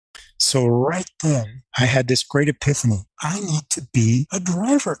So right then, I had this great epiphany. I need to be a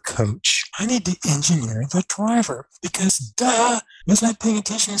driver coach. I need to engineer the driver because, duh, wasn't I paying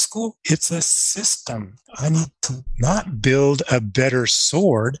attention in school? It's a system. I need to not build a better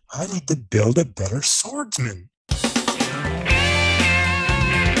sword. I need to build a better swordsman.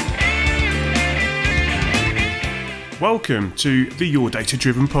 Welcome to the Your Data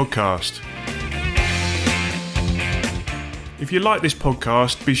Driven podcast. If you like this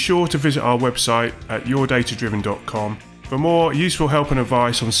podcast, be sure to visit our website at yourdatadriven.com for more useful help and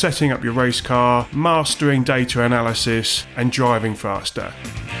advice on setting up your race car, mastering data analysis, and driving faster.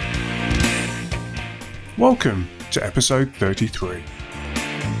 Welcome to episode 33.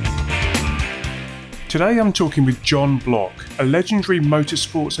 Today I'm talking with John Block, a legendary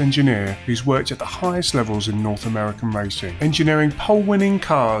motorsports engineer who's worked at the highest levels in North American racing, engineering pole-winning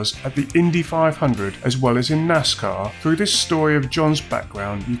cars at the Indy 500 as well as in NASCAR. Through this story of John's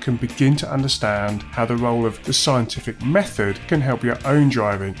background, you can begin to understand how the role of the scientific method can help your own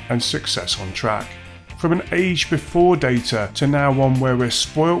driving and success on track. From an age before data to now one where we're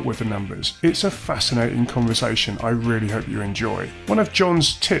spoilt with the numbers, it's a fascinating conversation I really hope you enjoy. One of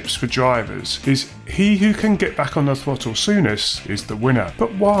John's tips for drivers is he who can get back on the throttle soonest is the winner.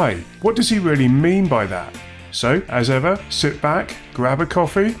 But why? What does he really mean by that? So, as ever, sit back, grab a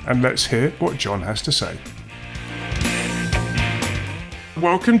coffee, and let's hear what John has to say.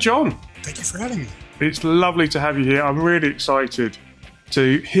 Welcome, John. Thank you for having me. It's lovely to have you here. I'm really excited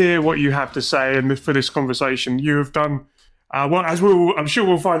to hear what you have to say and for this conversation. You have done, I'm sure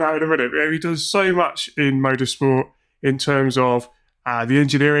we'll find out in a minute, he does so much in motorsport in terms of the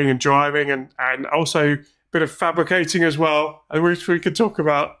engineering and driving and also a bit of fabricating as well, which we could talk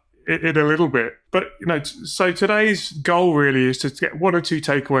about in a little bit. But, so today's goal really is to get one or two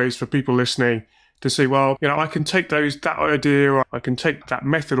takeaways for people listening to see, I can take that idea, or I can take that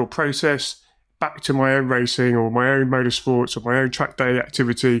method or process back to my own racing or my own motorsports or my own track day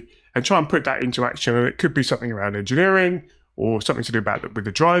activity and try and put that into action. And it could be something around engineering or something to do with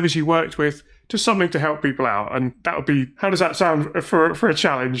the drivers you worked with, just something to help people out. And that would be, how does that sound for a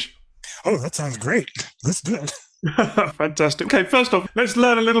challenge? Oh, that sounds great. Let's do it. Fantastic. Okay, first off, let's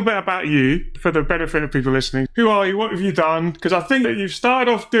learn a little bit about you for the benefit of people listening. Who are you? What have you done? Because I think that you've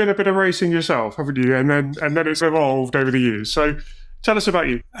started off doing a bit of racing yourself, haven't you? And then it's evolved over the years. So tell us about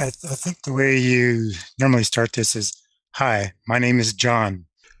you. I think the way you normally start this is, hi, my name is John.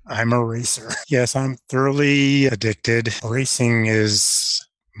 I'm a racer. Yes, I'm thoroughly addicted. Racing is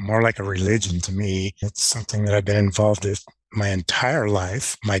more like a religion to me. It's something that I've been involved with my entire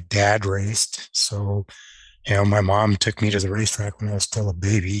life. My dad raced, so my mom took me to the racetrack when I was still a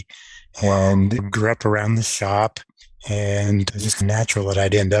baby and grew up around the shop, and it was just natural that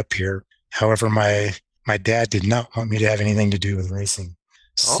I'd end up here. However, my dad did not want me to have anything to do with racing.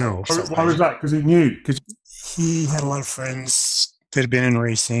 So why was that? Because he knew? Because he had a lot of friends that had been in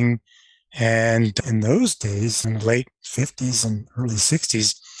racing. And in those days, in the late 50s and early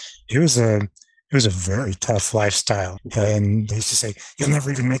 60s, it was a very tough lifestyle. And they used to say, you'll never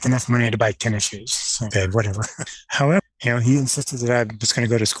even make enough money to buy tennis shoes. So, okay, whatever. However, he insisted that I was going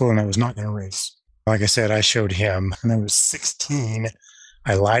to go to school and I was not going to race. Like I said, I showed him when I was 16.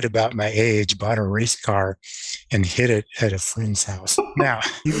 I lied about my age, bought a race car, and hid it at a friend's house. Now,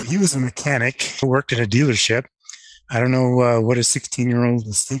 he was a mechanic who worked at a dealership. I don't know what a 16-year-old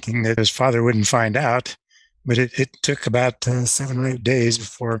was thinking that his father wouldn't find out, but it took about 7 or 8 days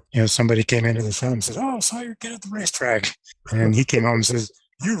before somebody came into the shop and said, "Oh, I saw your kid at the racetrack." And he came home and says,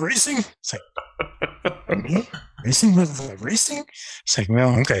 "You racing?" It's like, racing? Racing? It's like,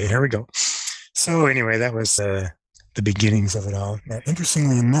 well, okay, here we go. So anyway, that was the beginnings of it all. Now,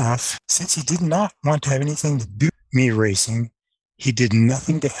 interestingly enough, since he did not want to have anything to do with me racing, he did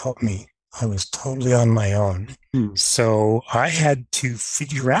nothing to help me. I was totally on my own. So I had to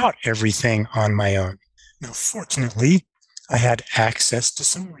figure out everything on my own. Now, fortunately, I had access to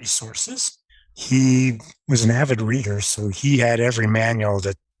some resources. He was an avid reader, so he had every manual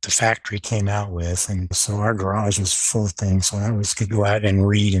that the factory came out with. And so our garage was full of things. So I always could go out and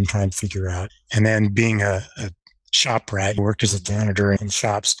read and try and figure out. And then being a shop rat, worked as a janitor in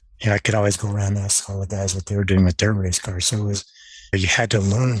shops, I could always go around and ask all the guys what they were doing with their race cars. So you had to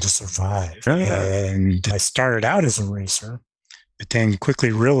learn to survive. Oh, yeah. And I started out as a racer, but then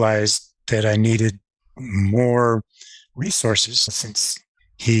quickly realized that I needed more resources. Since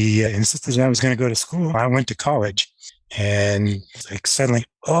he insisted I was going to go to school, I went to college. And suddenly,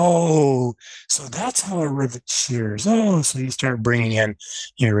 so that's how a rivet shears. Oh, so you start bringing in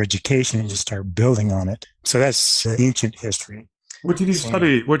your education and you start building on it. So that's ancient history. What did you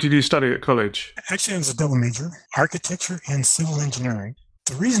study? What did you study at college? Actually, I was a double major, architecture and civil engineering.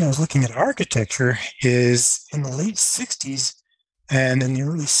 The reason I was looking at architecture is in the late 60s and in the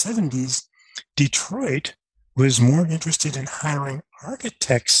early 70s, Detroit was more interested in hiring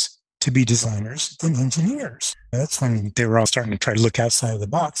architects to be designers than engineers. That's when they were all starting to try to look outside of the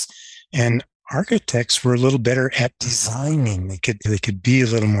box. And architects were a little better at designing. They could be a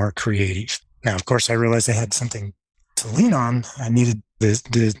little more creative. Now, of course, I realized I had something to lean on. I needed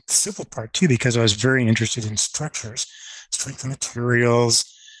the civil part too, because I was very interested in structures, strength of materials,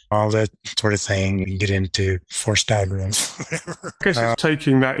 all that sort of thing. You can get into force diagrams, whatever. I guess it's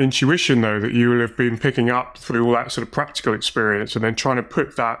taking that intuition, though, that you will have been picking up through all that sort of practical experience and then trying to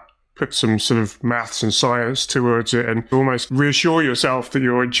put some sort of maths and science towards it and almost reassure yourself that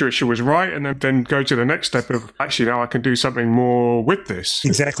your intuition was right, and then go to the next step of, actually, now I can do something more with this.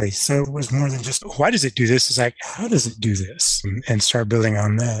 Exactly. So it was more than just, why does it do this? It's like, how does it do this? And start building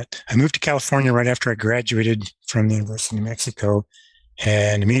on that. I moved to California right after I graduated from the University of New Mexico,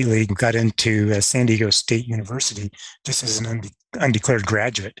 and immediately got into San Diego State University just as an undeclared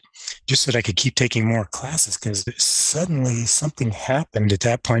graduate, just so that I could keep taking more classes, because suddenly something happened at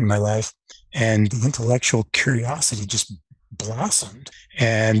that point in my life, and the intellectual curiosity just blossomed.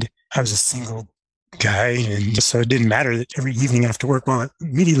 And I was a single guy, and so it didn't matter that every evening after work, well,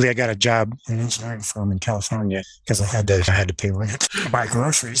 immediately I got a job in an engineering firm in California because I had to pay rent, buy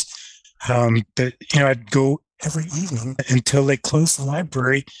groceries. But I'd go every evening until they closed the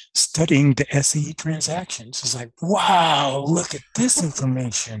library, studying the SAE transactions. It's like, wow, look at this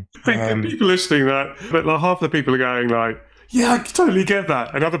information. People listening to that, but like half the people are going like, yeah, I totally get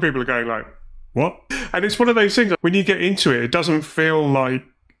that. And other people are going like, what? And it's one of those things, when you get into it, it doesn't feel like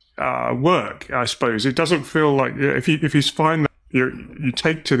work, I suppose. It doesn't feel like, if you find that you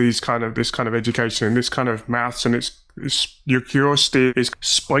take to this kind of education and this kind of maths, and it's your curiosity is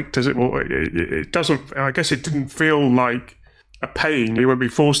spiked as it doesn't, I guess it didn't feel like a pain. You won't be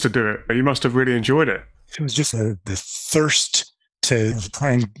forced to do it. You must have really enjoyed it. It was just the thirst to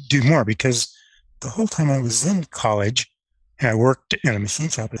try and do more, because the whole time I was in college, I worked in a machine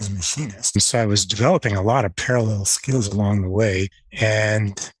shop as a machinist. And so I was developing a lot of parallel skills along the way.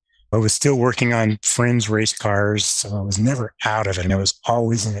 And I was still working on friends' race cars, so I was never out of it. And I was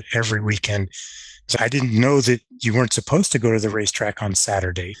always in it every weekend. So I didn't know that you weren't supposed to go to the racetrack on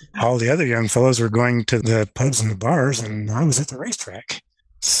Saturday. All the other young fellows were going to the pubs and the bars, and I was at the racetrack.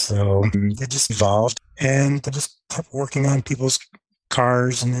 So it just evolved, and I just kept working on people's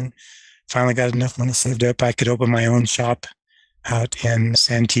cars, and then finally got enough money saved up I could open my own shop out in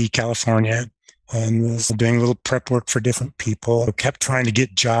Santee, California, and was doing a little prep work for different people. I kept trying to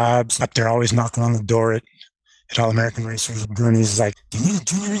get jobs up there, always knocking on the door at All-American Racers and Gurney's, like, do you need a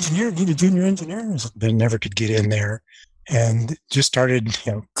junior engineer? Need a junior engineer? But never could get in there. And just started,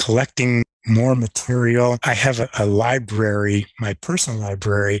 collecting more material. I have a library, my personal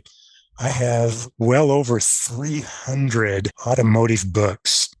library. I have well over 300 automotive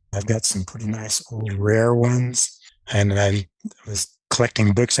books. I've got some pretty nice old rare ones. And I was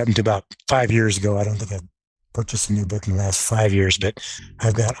collecting books up until about 5 years ago. I don't think I've purchased a new book in the last 5 years, but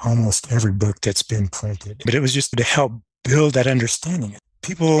I've got almost every book that's been printed. But it was just to help build that understanding.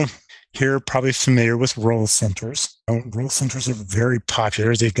 People here are probably familiar with roll centers. Roll centers are very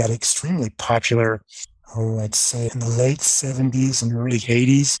popular. They've got extremely popular, I'd say in the late 70s and early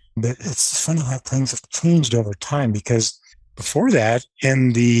 80s. But it's funny how things have changed over time, because before that,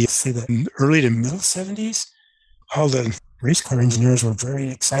 in the early to middle 70s, all the race car engineers were very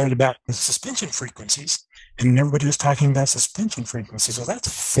excited about the suspension frequencies. And everybody was talking about suspension frequencies. Well, that's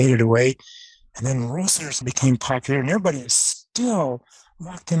faded away. And then roll centers became popular, and everybody is still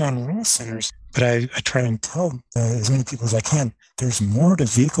locked in on roll centers. But I try and tell as many people as I can, there's more to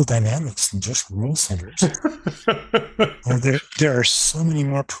vehicle dynamics than just roll centers. There are so many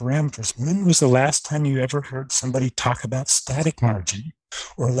more parameters. When was the last time you ever heard somebody talk about static margin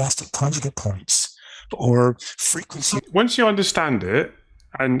or elastic conjugate points or frequency? Once you understand it,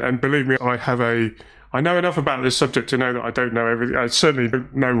 and believe me, I know enough about this subject to know that I don't know everything. I certainly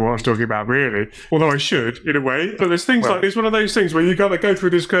don't know what I'm talking about, really, although I should, in a way. But there's things like, it's one of those things where you got to go through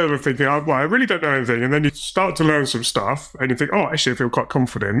this curve of thinking, I really don't know anything. And then you start to learn some stuff, and you think, actually, I feel quite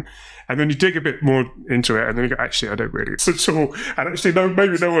confident. And then you dig a bit more into it, and then you go, actually, I don't really at all. And actually, no,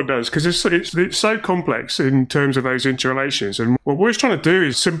 maybe no one does, because it's so complex in terms of those interrelations. And what we're trying to do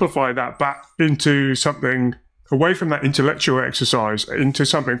is simplify that back into something away from that intellectual exercise into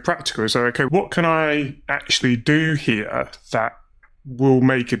something practical. So, okay, what can I actually do here that will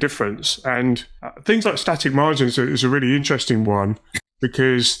make a difference? And things like static margins is a really interesting one,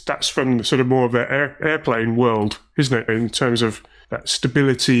 because that's from sort of more of the airplane world, isn't it, in terms of that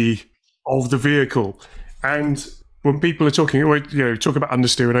stability of the vehicle. And when people are talking, talk about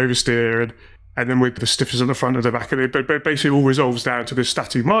understeer and oversteer, and then with the stiffness at the front and the back, and it basically all resolves down to this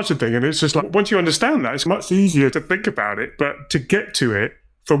static margin thing. And it's just like, once you understand that, it's much easier to think about it. But to get to it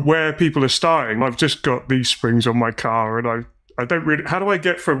from where people are starting, I've just got these springs on my car, and I don't really, how do I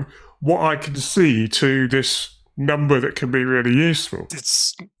get from what I can see to this number that can be really useful?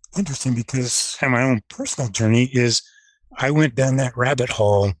 It's interesting because my own personal journey is I went down that rabbit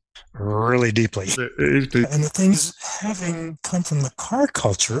hole really deeply. It is deep. And the thing is, having come from the car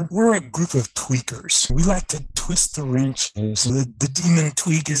culture, we're a group of tweakers. We like to twist the wrenches. The demon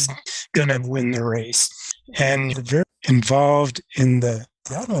tweak is going to win the race. And we're very involved in the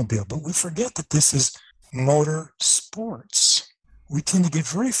automobile, but we forget that this is motor sports. We tend to get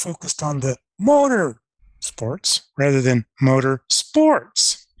very focused on the motor sports rather than motor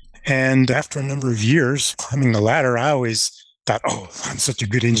sports. And after a number of years climbing the ladder, I always thought, oh, I'm such a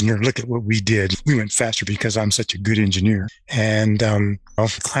good engineer. Look at what we did. We went faster because I'm such a good engineer. And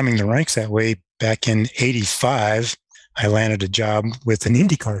climbing the ranks that way, back in 85, I landed a job with an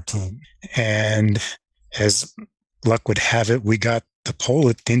IndyCar team. And as luck would have it, we got the pole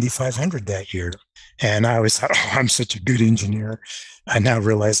at the Indy 500 that year. And I always thought, oh, I'm such a good engineer. I now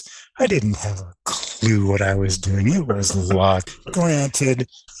realize I didn't have a clue what I was doing. It was luck. Granted,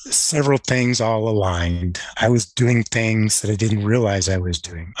 several things all aligned. I was doing things that I didn't realize I was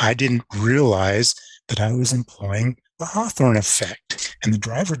doing. I didn't realize that I was employing the Hawthorne effect, and the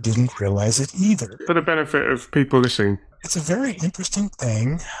driver didn't realize it either. For the benefit of people listening, it's a very interesting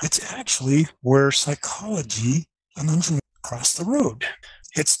thing. It's actually where psychology and engineering cross the road.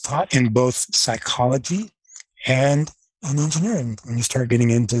 It's taught in both psychology and in engineering when you start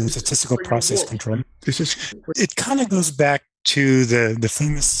getting into statistical process control. It kind of goes back to the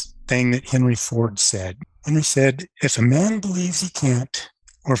famous thing that Henry Ford said. Henry said, if a man believes he can't,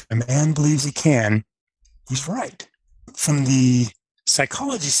 or if a man believes he can, he's right. From the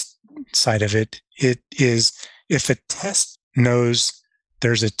psychology side of it, it is if a test knows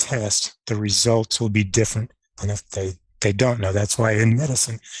there's a test, the results will be different than if they don't know. That's why in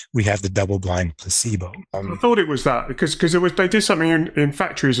medicine we have the double-blind placebo. I thought it was that because they did something in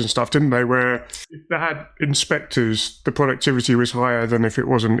factories and stuff, didn't they? Where if they had inspectors, the productivity was higher than if it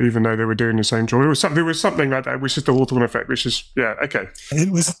wasn't, even though they were doing the same job. It was something like that, which is the Hawthorne effect, which is okay. And it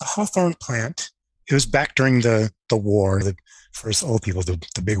was at the Hawthorne plant. It was back during the war, for us old people,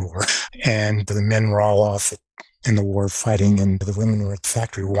 the big war, and the men were all off in the war fighting, and the women were at the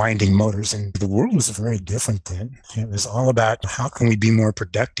factory winding motors, and the world was very different then. It was all about how can we be more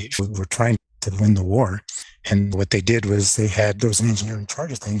productive. We were trying to win the war, and what they did was there was an engineer in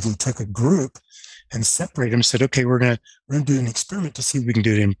charge of things. He took a group and separated them and said, okay, we're gonna do an experiment to see if we can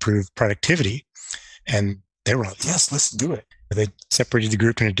do to improve productivity. And they were like, yes, let's do it. They separated the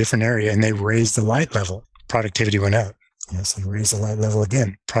group in a different area, and they raised the light level. Productivity went up. Yes, they raised the light level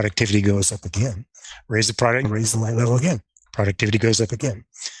again. Productivity goes up again. Raise the light level again. Productivity goes up again.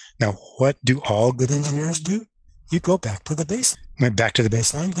 Now, what do all good engineers do? You go back to the baseline. Went back to the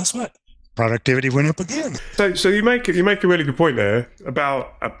baseline. Guess what? Productivity went up again. So you make a really good point there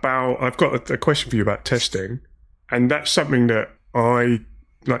about. I've got a question for you about testing, and that's something that I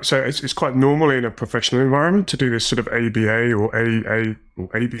like. So it's quite normal in a professional environment to do this sort of ABA or AA or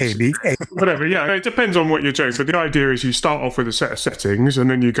ABC, whatever. Yeah, it depends on what you're doing. But the idea is you start off with a set of settings, and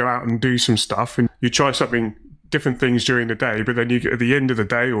then you go out and do some stuff, and you try different things during the day. But then you get at the end of the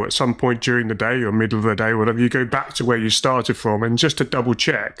day, or at some point during the day, or middle of the day, or whatever, you go back to where you started from, and just to double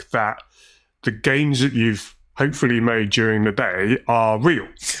check that the gains that you've hopefully made during the day are real.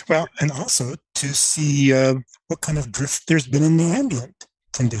 Well, and also to see what kind of drift there's been in the ambient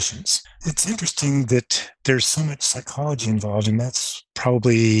conditions. It's interesting that there's so much psychology involved, and that's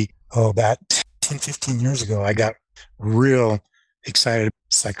probably about 10, 15 years ago. I got real excited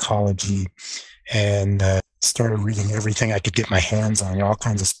about psychology and started reading everything I could get my hands on, all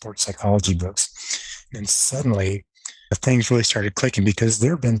kinds of sports psychology books. And suddenly things really started clicking, because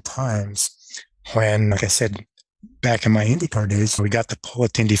there have been times when, like I said, back in my IndyCar days, we got the pole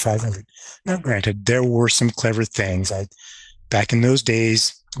at Indy 500. Now, granted, there were some clever things. Back in those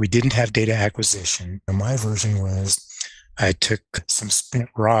days, we didn't have data acquisition. My version was I took some spent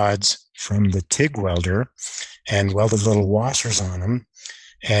rods from the TIG welder and welded little washers on them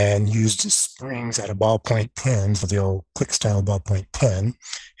and used springs out of ballpoint pens, the old click style ballpoint pen.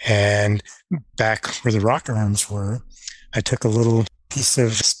 And back where the rocker arms were, I took a little piece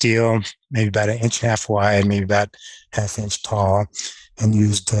of steel, maybe about 1.5 inches wide, maybe about 1/2 inch tall, and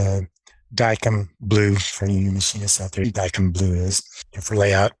used Dykem blue for you machinists out there. Dykem blue is for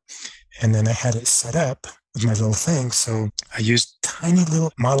layout. And then I had it set up with my little thing. So I used tiny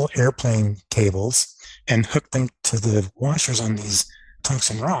little model airplane cables and hooked them to the washers on these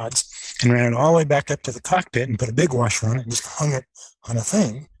tungsten rods and ran it all the way back up to the cockpit and put a big washer on it and just hung it on a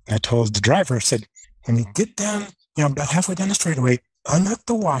thing. And I told the driver, I said, when you get down, about halfway down the straightaway, unhook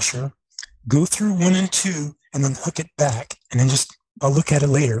the washer, go through 1 and 2, and then hook it back, and then I'll look at it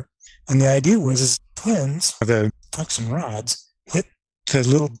later. And the idea was pins, the tungsten rods, hit the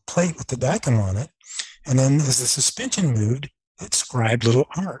little plate with the dicom on it, and then as the suspension moved, it scribed little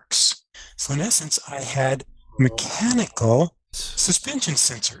arcs. So in essence, I had mechanical suspension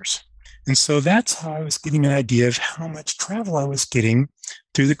sensors. And so that's how I was getting an idea of how much travel I was getting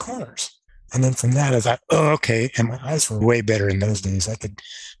through the corners. And then from that, I thought, oh, okay. And my eyes were way better in those days. I could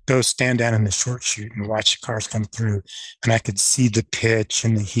go stand down in the short chute and watch the cars come through, and I could see the pitch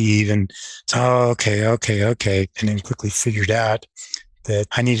and the heave, and oh, okay. And then quickly figured out that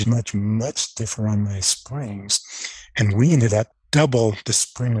I needed much stiffer on my springs. And we ended up double the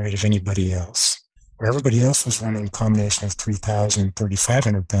spring rate of anybody else. Where everybody else was running a combination of 3,000 and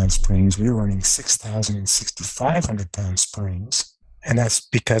 3,500 pound springs, we were running 6,000 and 6,500 pound springs. And that's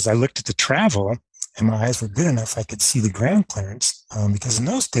because I looked at the travel and my eyes were good enough I could see the ground clearance. Because in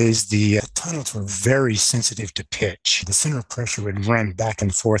those days, the tunnels were very sensitive to pitch. The center of pressure would run back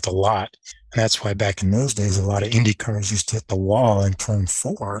and forth a lot. And that's why back in those days, a lot of Indy cars used to hit the wall in turn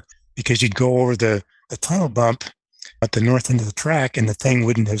 4, because you'd go over the tunnel bump at the north end of the track and the thing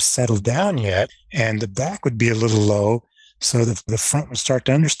wouldn't have settled down yet. And the back would be a little low. So the front would start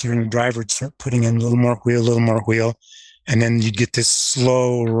to understeer and the driver would start putting in a little more wheel. And then you'd get this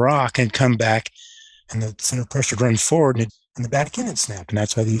slow rock and come back, and the center pressure would run forward, and the back end would snap. And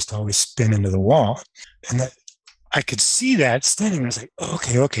that's why they used to always spin into the wall. And that I could see that standing. I was like,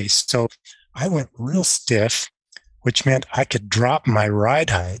 okay. So I went real stiff, which meant I could drop my ride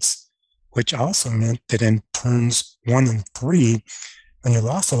heights, which also meant that in turns 1 and 3, when you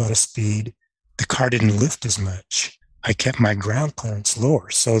lost a lot of speed, the car didn't lift as much. I kept my ground clearance lower.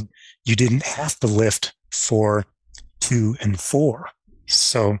 So you didn't have to lift for 2 and 4.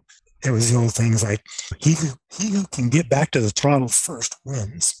 So it was the old things like he who can get back to the throttle first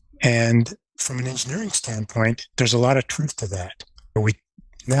wins. And from an engineering standpoint, there's a lot of truth to that. We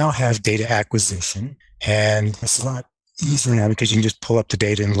now have data acquisition, and it's a lot easier now because you can just pull up the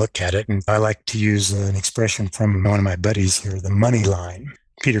data and look at it. And I like to use an expression from one of my buddies here, the money line.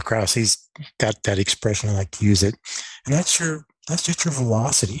 Peter Krause, he's got that expression. I like to use it. And that's just your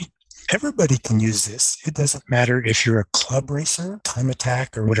velocity. Everybody can use this. It doesn't matter if you're a club racer, time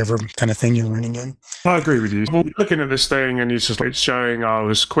attack, or whatever kind of thing you're running in. I agree with you. Well, looking at this thing and it's just like it's showing I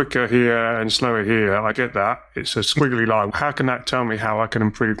was quicker here and slower here. I get that. It's a squiggly line. How can that tell me how I can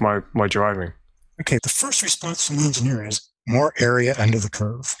improve my driving? Okay, the first response from the engineer is more area under the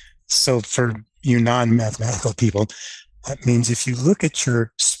curve. So for you non-mathematical people, that means if you look at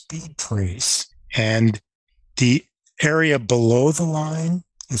your speed trace and the area below the line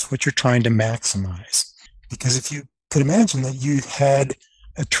is what you're trying to maximize. Because if you could imagine that you had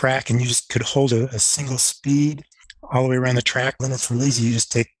a track and you just could hold a single speed all the way around the track, then it's real easy. You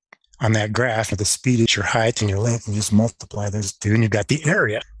just take on that graph, the speed is your height and your length, and you just multiply those two, and you've got the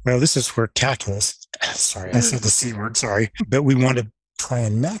area. Well, this is where calculus, sorry, I said the C word, sorry, but we want to try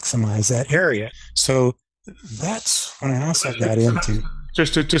and maximize that area. So that's when I also got into...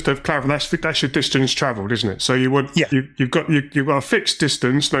 Just to clarify, that's your distance traveled, isn't it? So you've got a fixed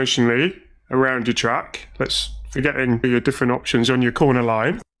distance notionally around your track. Let's forgetting your different options on your corner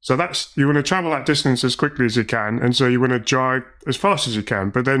line. So you want to travel that distance as quickly as you can, and so you want to drive as fast as you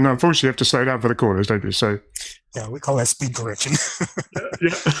can. But then, unfortunately, you have to slow down for the corners, don't you? So yeah, we call that speed correction.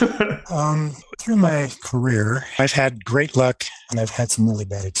 Yeah. Through my career, I've had great luck and I've had some really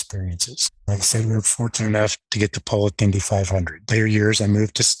bad experiences. Like I said, we were fortunate enough to get the pole at Indy 500. Later years, I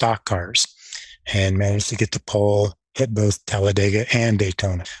moved to stock cars and managed to get the pole at both Talladega and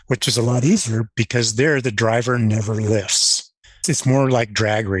Daytona, which was a lot easier because there the driver never lifts. It's more like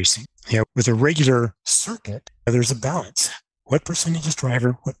drag racing. With a regular circuit, there's a balance. What percentage is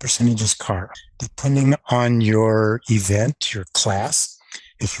driver? What percentage is car? Depending on your event, your class.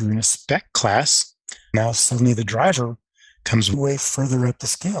 If you're in a spec class, now suddenly the driver comes way further up the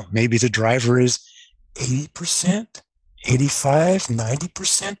scale. Maybe the driver is 80%, 85,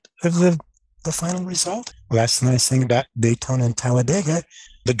 90% of the final result. Well, that's the nice thing about Daytona and Talladega.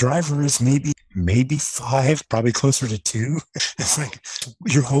 The driver is maybe 5, probably closer to 2. It's like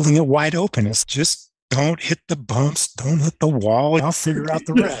you're holding it wide open. It's just don't hit the bumps, don't hit the wall. I'll figure out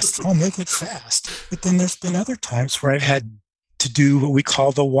the rest. I'll make it fast. But then there's been other times where I've had to do what we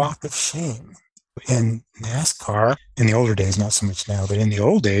call the walk of shame. In NASCAR, in the older days, not so much now, but in the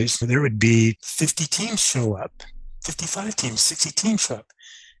old days, there would be 50 teams show up, 55 teams, 60 teams show up.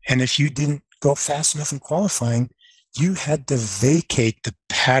 And if you didn't go fast enough in qualifying, you had to vacate the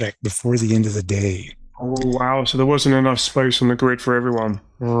paddock before the end of the day. Oh, wow. So there wasn't enough space on the grid for everyone.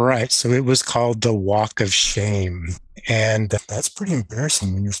 Right. So it was called the Walk of Shame. And that's pretty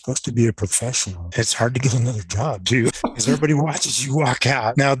embarrassing when you're supposed to be a professional. It's hard to get another job, too, because everybody watches you walk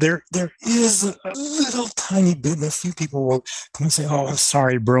out. Now, there is a little tiny bit, and a few people will come and say, oh, I'm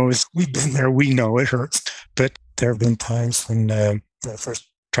sorry, bro. We've been there. We know it hurts. But there have been times when I first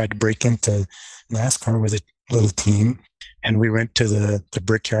tried to break into NASCAR with a little team, and we went to the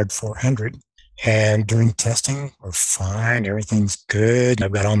Brickyard 400. And during testing, we're fine. Everything's good.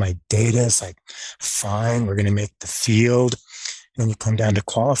 I've got all my data. It's like, fine, we're going to make the field. And then you come down to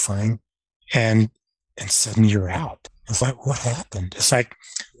qualifying and suddenly you're out. It's like, what happened? It's like,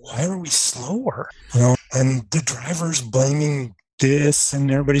 why are we slower? And the driver's blaming this and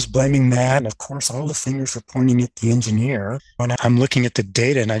everybody's blaming that. And of course, all the fingers are pointing at the engineer. And I'm looking at the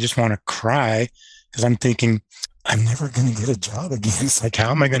data and I just want to cry because I'm thinking, I'm never going to get a job again. It's like, how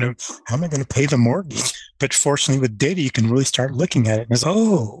am I going to pay the mortgage? But fortunately with data, you can really start looking at it and it's,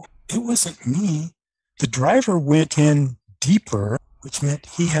 oh, it wasn't me. The driver went in deeper, which meant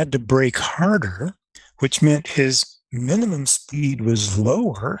he had to brake harder, which meant his minimum speed was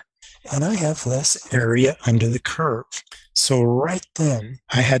lower and I have less area under the curve. So right then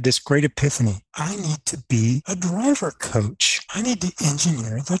I had this great epiphany. I need to be a driver coach. I need to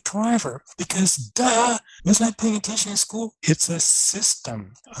engineer the driver because wasn't I paying attention in school? It's a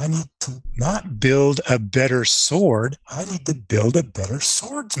system. I need to not build a better sword. I need to build a better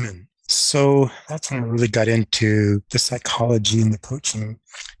swordsman. So that's when I really got into the psychology and the coaching.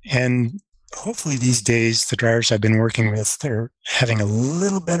 And hopefully these days, the drivers I've been working with, they're having a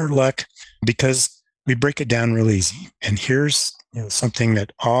little better luck because we break it down real easy. And here's something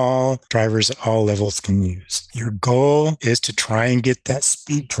that all drivers at all levels can use. Your goal is to try and get that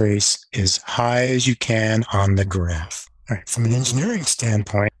speed trace as high as you can on the graph. All right. From an engineering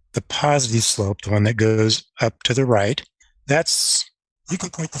standpoint, the positive slope, the one that goes up to the right, you can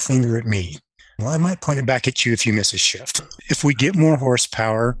point the finger at me. Well, I might point it back at you if you miss a shift. If we get more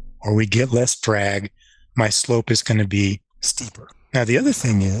horsepower or we get less drag, my slope is going to be steeper. Now, the other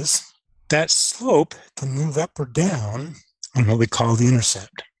thing is that slope can move up or down on what we call the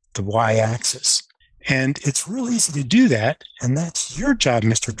intercept, the y-axis. And it's real easy to do that, and that's your job,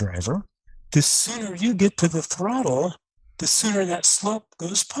 Mr. Driver. The sooner you get to the throttle, the sooner that slope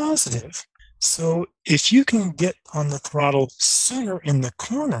goes positive. So if you can get on the throttle sooner in the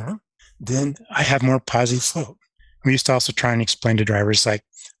corner, then I have more positive slope. We used to also try and explain to drivers, like,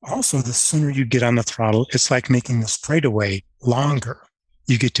 also, the sooner you get on the throttle, it's like making the straightaway longer.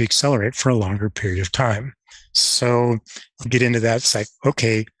 You get to accelerate for a longer period of time. So you get into that. It's like,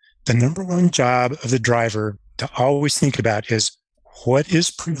 okay, the number one job of the driver to always think about is what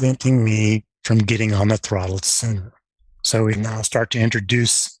is preventing me from getting on the throttle sooner? So we now start to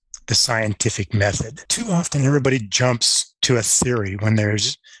introduce the scientific method. Too often, everybody jumps to a theory when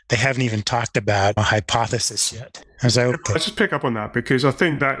they haven't even talked about a hypothesis yet. I was like, okay. Let's just pick up on that because I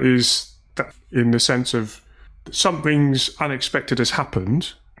think that is that in the sense of something's unexpected has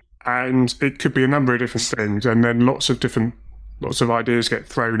happened and it could be a number of different things and then lots of ideas get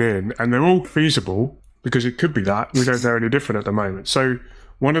thrown in and they're all feasible because it could be that. We don't know any different at the moment. So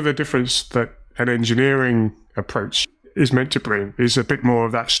one of the difference that an engineering approach is meant to bring is a bit more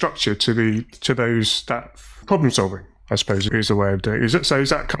of that structure to that problem solving, I suppose is the way of doing it. Is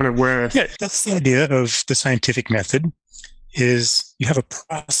that kind of where... Yeah, that's the idea of the scientific method is you have a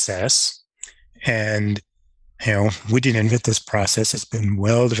process and, we didn't invent this process. It's been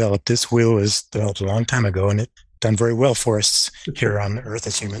well developed. This wheel was developed a long time ago and it's done very well for us here on Earth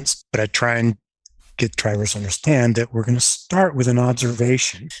as humans. But I try and get drivers to understand that we're going to start with an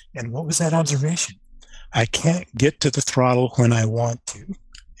observation. And what was that observation? I can't get to the throttle when I want to.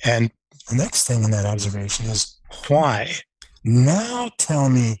 And the next thing in that observation is why? Now tell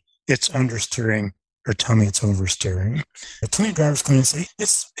me it's understeering or tell me it's oversteering. Too many drivers come in and say,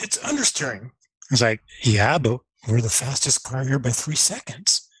 it's understeering. It's like, yeah, but we're the fastest car here by 3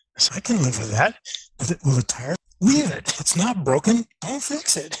 seconds. So I can live with that. Will the tire? Leave it. It's not broken. Don't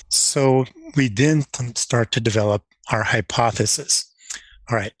fix it. So we then can start to develop our hypothesis.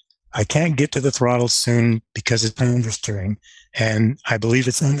 All right. I can't get to the throttle soon because it's understeering. And I believe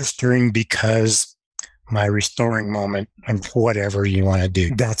it's understeering because my restoring moment and whatever you want to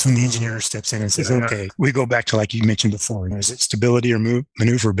do. That's when the engineer steps in and says, okay, we go back to like you mentioned before. Is it stability or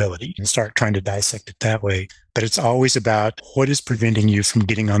maneuverability? And start trying to dissect it that way. But it's always about what is preventing you from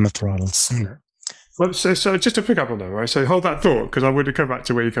getting on the throttle sooner. Well, so just to pick up on that, right? So hold that thought because I want to come back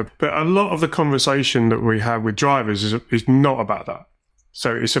to where you come. But a lot of the conversation that we have with drivers is not about that.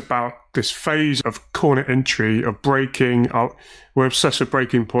 So it's about this phase of corner entry, of braking. We're obsessed with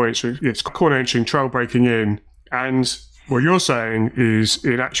braking points. It's corner entry, trail braking in. And what you're saying is,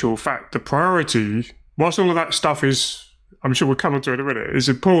 in actual fact, the priority, whilst all of that stuff is, I'm sure we'll come on to it in a minute, is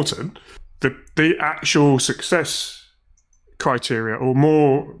important, the actual success criteria, or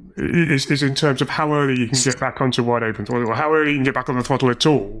more, is in terms of how early you can get back onto wide open throttle, or how early you can get back on the throttle at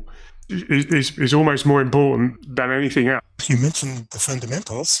all, is almost more important than anything else. You mentioned the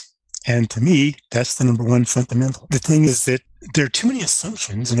fundamentals, and to me, that's the number one fundamental. The thing is that there are too many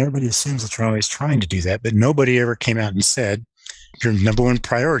assumptions, and everybody assumes that you're always trying to do that, but nobody ever came out and said, your number one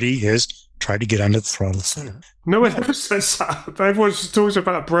priority is try to get under the throttle sooner. No one ever says that. Everyone talks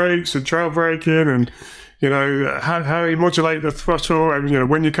about brakes and trail braking and, you know, how you modulate the throttle, and, you know,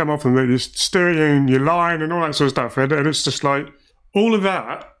 when you come off and your steering, your line and all that sort of stuff. And it's just like, all of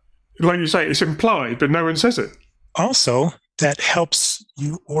that, like you say, it's implied, but no one says it. Also, that helps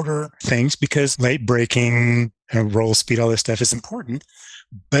you order things, because late braking, roll speed, all this stuff is important.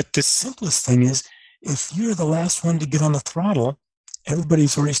 But the simplest thing is, if you're the last one to get on the throttle,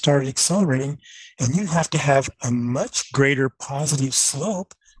 everybody's already started accelerating, and you have to have a much greater positive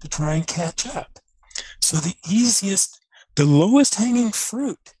slope to try and catch up. So the lowest hanging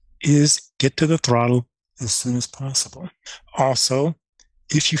fruit is get to the throttle as soon as possible. Also,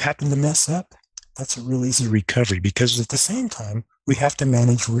 if you happen to mess up, that's a real easy recovery, because at the same time, we have to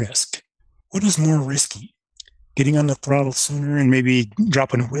manage risk. What is more risky? Getting on the throttle sooner and maybe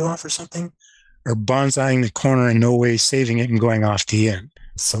dropping a wheel off or something, or bonsaiing the corner and no way saving it and going off the end?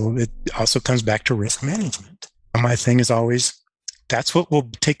 So it also comes back to risk management. My thing is always, that's what will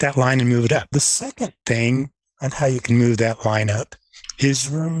take that line and move it up. The second thing on how you can move that line up is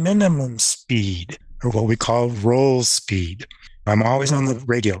your minimum speed, or what we call roll speed. I'm always on the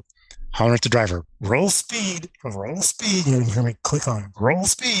radio, hollering at the driver, roll speed, roll speed. You hear me click on roll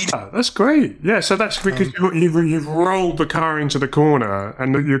speed. Oh, that's great. Yeah, so that's because you've rolled the car into the corner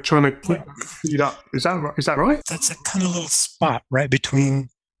and you're trying to keep speed up. Is that right? That's a kind of little spot right between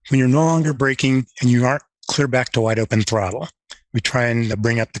when you're no longer braking and you aren't clear back to wide open throttle. We try and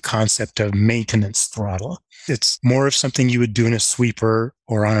bring up the concept of maintenance throttle. It's more of something you would do in a sweeper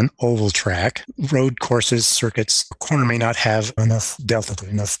or on an oval track. Road courses, circuits, a corner may not have enough delta,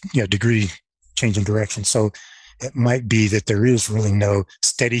 enough degree change in direction. So it might be that there is really no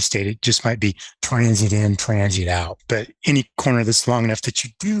steady state. It just might be transient in, transient out. But any corner that's long enough that you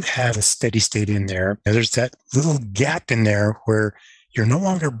do have a steady state in there, there's that little gap in there where you're no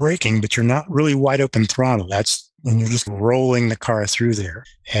longer braking, but you're not really wide open throttle. That's when you're just rolling the car through there.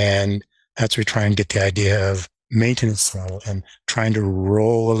 And that's where we try and get the idea of maintenance throttle and trying to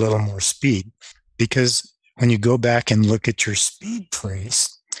roll a little more speed. Because when you go back and look at your speed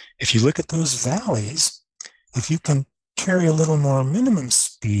trace, if you look at those valleys, if you can carry a little more minimum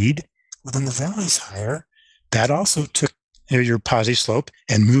speed within the valleys higher, that also took your positive slope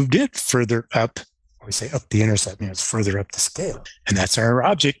and moved it further up. We say up the intercept, it's further up the scale. And that's our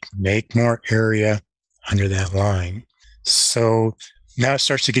object, make more area under that line. So now it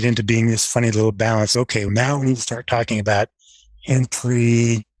starts to get into being this funny little balance. Okay, now we need to start talking about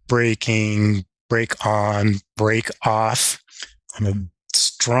entry, braking, brake on, brake off. I'm a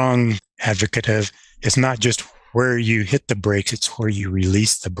strong advocate of, it's not just where you hit the brakes, it's where you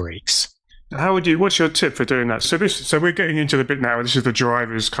release the brakes. What's your tip for doing that? So we're getting into the bit now. This is the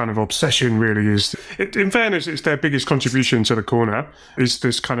driver's kind of obsession, really. In fairness, it's their biggest contribution to the corner, is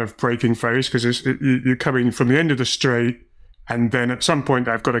this kind of braking phase, because you're coming from the end of the straight, and then at some point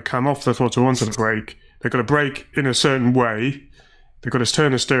they've got to come off the throttle onto the brake. They've got to brake in a certain way. They've got to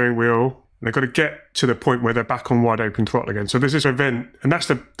turn the steering wheel. They've got to get to the point where they're back on wide open throttle again. So there's this event, and that's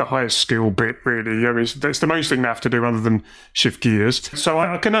the highest skill bit, really. I mean, that's the most thing they have to do other than shift gears. So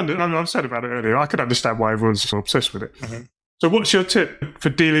I've said about it earlier, I can understand why everyone's so obsessed with it. Mm-hmm. So what's your tip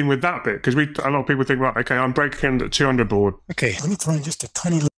for dealing with that bit? Because a lot of people think, right, okay, I'm braking at 200 board. Okay, let me throw in just a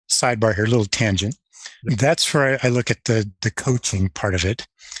tiny little sidebar here, a little tangent. That's where I look at the coaching part of it.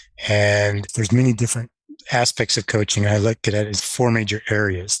 And there's many different aspects of coaching. I look at it as 4 major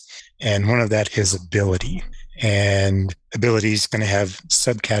areas. And one of that is ability. And ability is going to have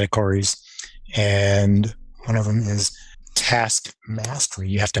subcategories. And one of them is task mastery.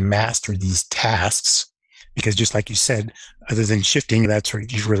 You have to master these tasks, because just like you said, other than shifting, that's where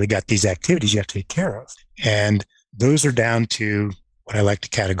you've really got these activities you have to take care of. And those are down to what I like to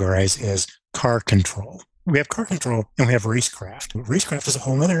categorize as car control. We have car control and we have racecraft. Racecraft is a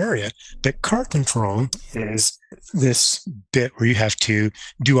whole other area, but car control is this bit where you have to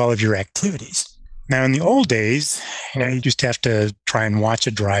do all of your activities. Now, in the old days, you just have to try and watch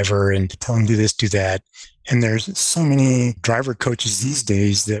a driver and tell them do this, do that. And there's so many driver coaches these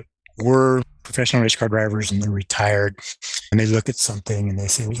days that were professional race car drivers and they're retired and they look at something and they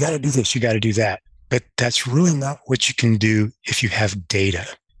say, well, you got to do this, you got to do that. But that's really not what you can do if you have data.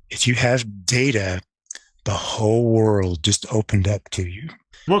 If you have data, the whole world just opened up to you.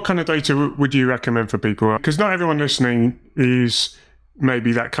 What kind of data would you recommend for people? Because not everyone listening is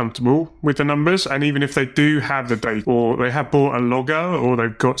maybe that comfortable with the numbers. And even if they do have the data, or they have bought a logger, or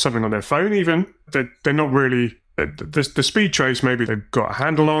they've got something on their phone even, they're not really, the speed trace maybe they've got a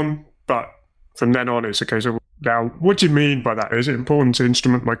handle on, but from then on it's a case of, now, what do you mean by that? Is it important to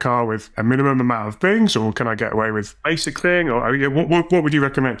instrument my car with a minimum amount of things, or can I get away with basic thing? Or what would you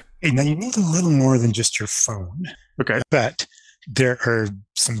recommend? Hey, now you need a little more than just your phone. Okay. But there are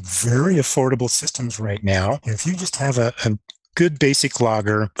some very affordable systems right now. If you just have a good basic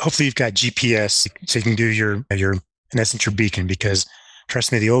logger, hopefully you've got GPS so you can do your in essence, your beacon, because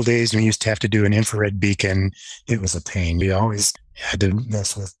trust me, the old days when we used to have to do an infrared beacon, it was a pain. We always had to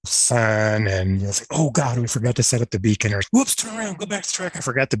mess with sun and it's like, oh God, we forgot to set up the beacon, or whoops, turn around, go back to track, I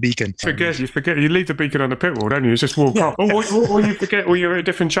forgot the beacon. You forget, you leave the beacon on the pit wall, don't you? You just walk off. Or you forget, or you're at a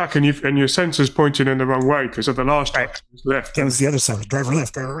different track and your sensor's pointing in the wrong way because of the last track left. That was the other side, driver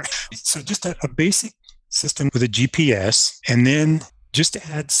left, driver right. So just a basic system with a GPS, and then just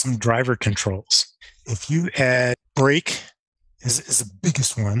add some driver controls. If you add brake is the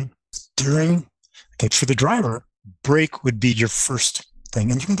biggest one, steering, okay, for the driver, brake would be your first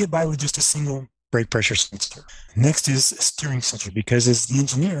thing, and you can get by with just a single brake pressure sensor. Next is a steering sensor, because as the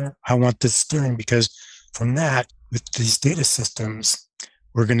engineer, I want the steering, because from that, with these data systems,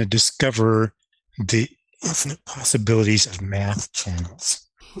 we're going to discover the infinite possibilities of math channels.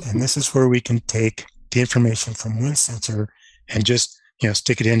 And this is where we can take the information from one sensor and just,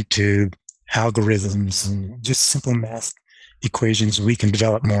 stick it into algorithms and just simple math equations we can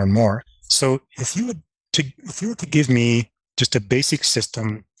develop more and more. So if you were to give me just a basic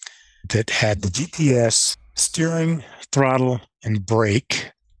system that had the GPS, steering, throttle, and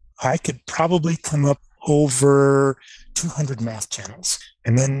brake, I could probably come up over 200 math channels.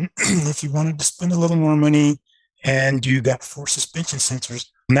 And then if you wanted to spend a little more money and you got 4 suspension sensors,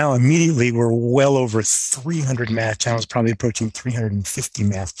 now immediately we're well over 300 math channels, probably approaching 350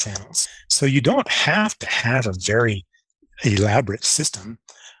 math channels. So you don't have to have a very elaborate system.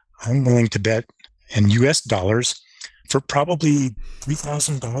 I'm willing to bet in US dollars for probably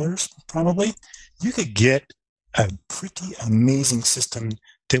 $3,000, probably, you could get a pretty amazing system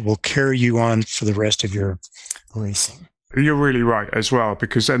that will carry you on for the rest of your racing. You're really right as well,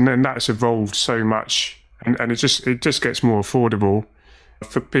 because and then that's evolved so much, and it just gets more affordable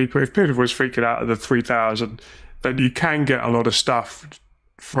for people. If people was freaking out at the 3,000, then you can get a lot of stuff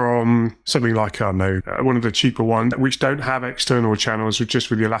from something like, I don't know, one of the cheaper ones, which don't have external channels, just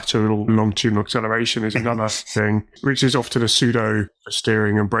with your lateral longitudinal acceleration is another thing, which is often a pseudo for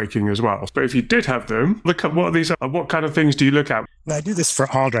steering and braking as well. But if you did have them, look at what kind of things do you look at? Now, I do this for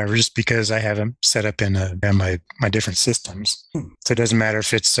all drivers just because I have them set up in my different systems. So it doesn't matter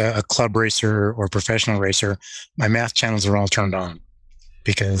if it's a club racer or professional racer, my math channels are all turned on.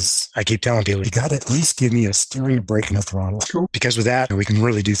 Because I keep telling people, you got to at least give me a steering, a brake, and a throttle. Cool. Because with that, we can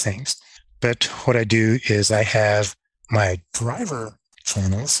really do things. But what I do is I have my driver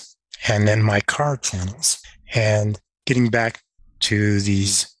channels and then my car channels. And getting back to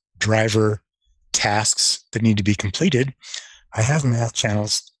these driver tasks that need to be completed, I have math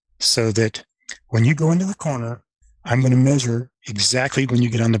channels so that when you go into the corner, I'm going to measure exactly when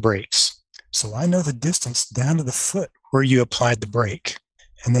you get on the brakes. So I know the distance down to the foot where you applied the brake.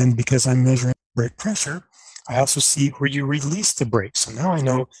 And then because I'm measuring brake pressure, I also see where you release the brake. So now I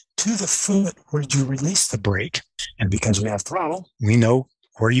know to the foot where you release the brake. And because we have throttle, we know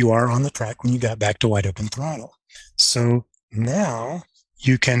where you are on the track when you got back to wide open throttle. So now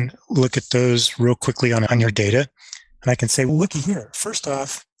you can look at those real quickly on your data. And I can say, well, looky here. First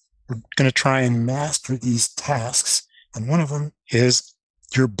off, we're going to try and master these tasks. And one of them is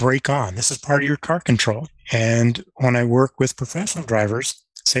your brake on. This is part of your car control. And when I work with professional drivers,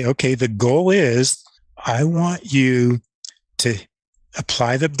 say, okay, the goal is I want you to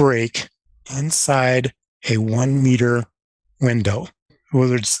apply the brake inside a 1 meter window,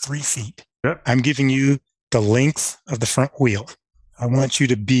 whether it's 3 feet. Yep. I'm giving you the length of the front wheel. I want you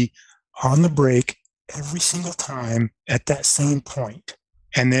to be on the brake every single time at that same point.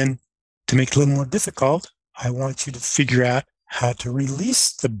 And then to make it a little more difficult, I want you to figure out how to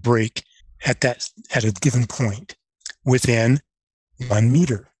release the brake at a given point within 1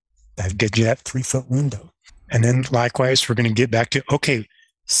 meter. That gives you that 3 foot window. And then likewise, we're going to get back to, okay,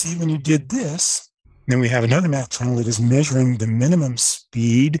 see when you did this, Then we have another math channel that is measuring the minimum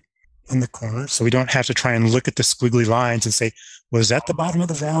speed in the corner. So we don't have to try and look at the squiggly lines and say, well, is that the bottom of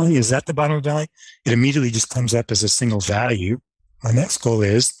the valley? Is that the bottom of the valley? It immediately just comes up as a single value. My next goal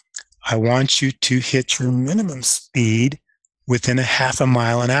is I want you to hit your minimum speed within a half a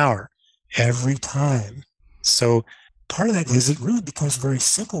mile an hour every time. So part of that is it really becomes very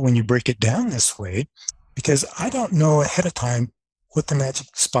simple when you break it down this way, because I don't know ahead of time what the magic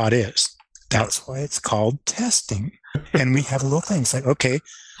spot is. That's why it's called testing. And we have a little thing. It's like, okay,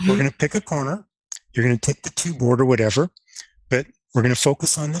 we're going to pick a corner. You're going to take the two board or whatever, but we're going to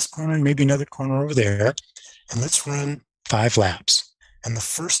focus on this corner and maybe another corner over there. And let's run 5 laps. And the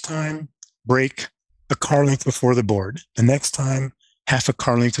first time, brake a car length before the board. The next time, half a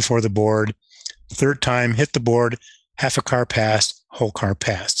car length before the board. The third time, hit the board, half a car past, whole car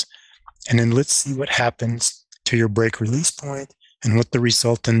past. And then let's see what happens to your brake release point and what the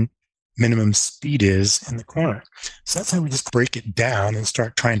resultant minimum speed is in the corner. So that's how we just break it down and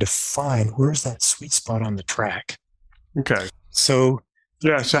start trying to find where's that sweet spot on the track. Okay. So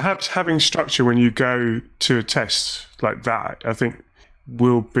yeah, so having structure when you go to a test like that, I think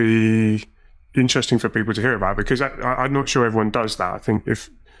will be interesting for people to hear about, because I'm not sure everyone does that. I think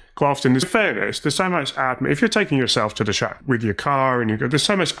quite often, there's fairness, there's so much admin. If you're taking yourself to the track with your car and there's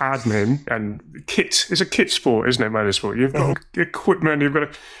so much admin and kit. It's a kit sport, isn't it, motorsport? You've got equipment, you've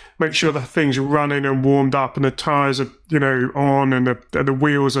got to make sure the thing's running and warmed up and the tyres are, on and the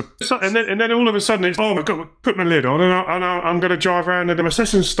wheels are... And then all of a sudden it's, oh my God, put my lid on and I'm going to drive around and my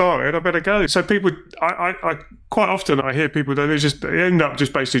session's started, I better go. So people, I quite often I hear people that they end up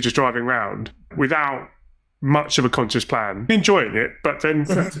just basically just driving around without much of a conscious plan, enjoying it, but then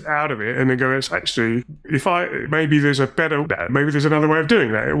out of it and then go, it's actually, maybe there's another way of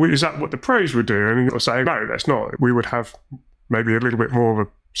doing that. Is that what the pros would do? And you'll say, no, that's not. We would have maybe a little bit more of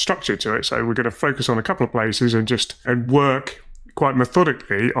a structure to it. So we're going to focus on a couple of places and work quite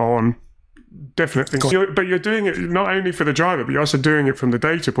methodically on definite things. But you're doing it not only for the driver, but you're also doing it from the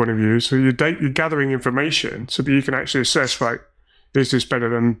data point of view. So you're gathering information so that you can actually assess, right, is this better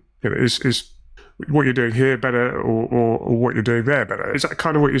than, is what you're doing here better or what you're doing there better? Is that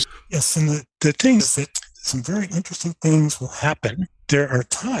kind of what you're... Yes, and the thing is that some very interesting things will happen. There are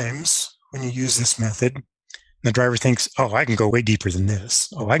times when you use this method, the driver thinks, oh, I can go way deeper than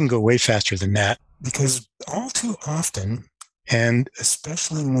this. Oh, I can go way faster than that. Because all too often, and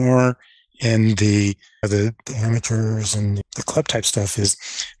especially more in the amateurs and the club type stuff, is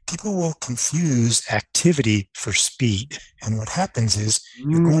people will confuse activity for speed. And what happens is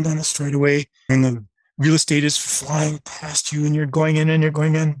you're going down a straightaway and the real estate is flying past you and you're going in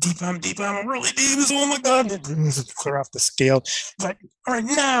deep, I'm really deep. Oh my God. It brings it clear off the scale. It's like, all right,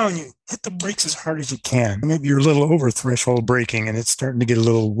 now, and you hit the brakes as hard as you can. Maybe you're a little over threshold braking and it's starting to get a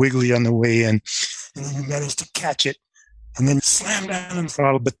little wiggly on the way in, and then you manage to catch it and then slam down on the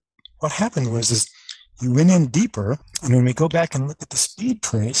throttle. But what happened is you went in deeper, and when we go back and look at the speed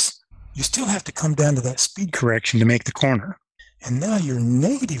trace, you still have to come down to that speed correction to make the corner. And now your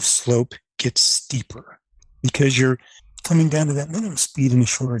negative slope gets steeper because you're coming down to that minimum speed in a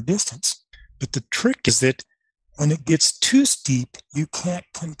shorter distance. But the trick is that when it gets too steep, you can't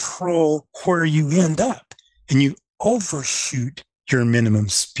control where you end up, and you overshoot your minimum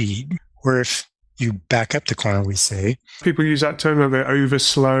speed. Where if you back up the corner, we say. People use that term of over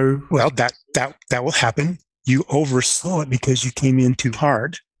slow. Well, that will happen. You overslow it because you came in too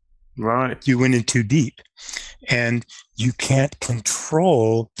hard. Right. You went in too deep. And you can't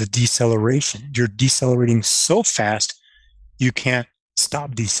control the deceleration. You're decelerating so fast, you can't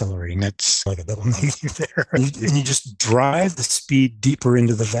stop decelerating. That's like a double negative there. And you just drive the speed deeper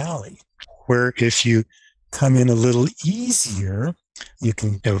into the valley. Where if you come in a little easier, you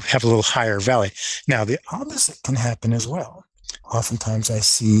can have a little higher valley. Now, the opposite can happen as well. Oftentimes I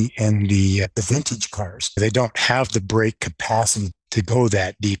see in the vintage cars, they don't have the brake capacity to go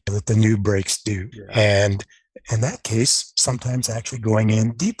that deep that the new brakes do. Yeah. And in that case, sometimes actually going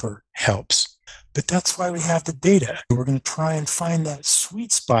in deeper helps. But that's why we have the data. We're going to try and find that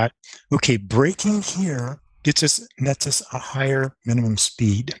sweet spot. Okay, braking here nets us a higher minimum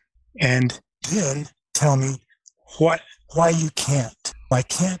speed. And then tell me why you can't. I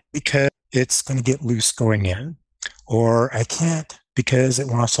can't because it's going to get loose going in, or I can't because it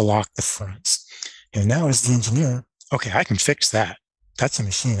wants to lock the fronts. And now as the engineer, okay, I can fix that. That's a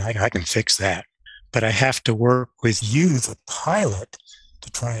machine. I can fix that. But I have to work with you, the pilot,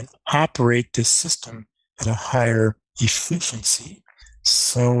 to try and operate this system at a higher efficiency.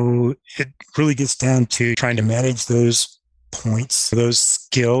 So it really gets down to trying to manage those points, those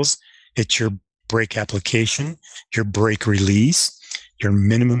skills. It's your brake application, your brake release, your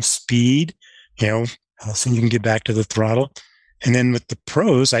minimum speed, how soon you can get back to the throttle. And then with the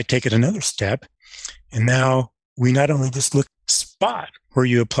pros, I take it another step. And now we not only just look at the spot where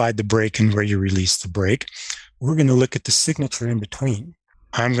you applied the brake and where you released the brake, we're going to look at the signature in between.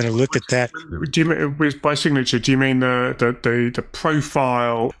 I'm going to look at that. Do you mean, by signature, do you mean the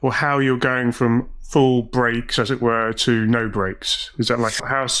profile or how you're going from full brakes, as it were, to no brakes? Is that like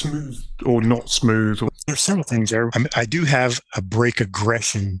how smooth or not smooth? There's several things there. I do have a brake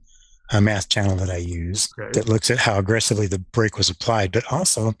aggression math channel that I use that looks at how aggressively the brake was applied, but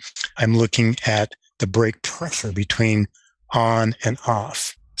also I'm looking at the brake pressure between on and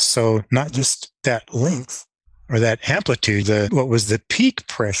off. So not just that length or that amplitude, what was the peak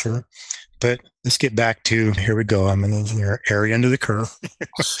pressure, but let's get back to, here we go, I'm an engineer, area under the curve.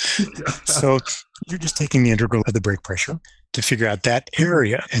 So you're just taking the integral of the brake pressure to figure out that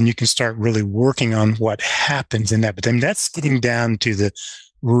area, and you can start really working on what happens in that. But then that's getting down to the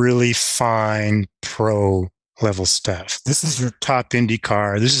really fine pro level stuff. This is your top Indy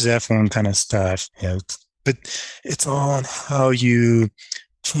car. This is F1 kind of stuff. But it's all on how you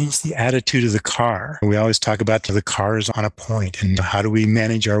change the attitude of the car. We always talk about the car is on a point, and how do we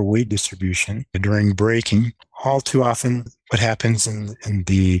manage our weight distribution during braking. All too often, what happens in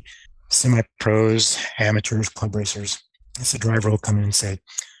the semi-pros, amateurs, club racers, is the driver will come in and say,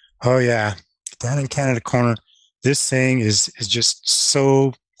 oh yeah, down in Canada corner, this thing is just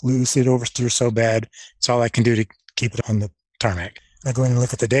so loose, it oversteers so bad, it's all I can do to keep it on the tarmac. I go in and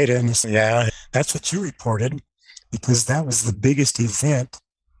look at the data and you say, yeah, that's what you reported, because that was the biggest event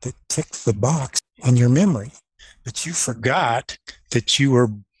that ticked the box in your memory. But you forgot that you were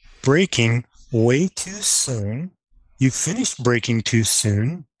braking way too soon. You finished braking too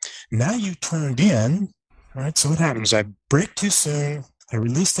soon. Now you turned in. All right, so what happens? I brake too soon. I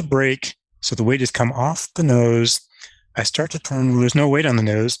release the brake, so the weight has come off the nose. I start to turn. Well, there's no weight on the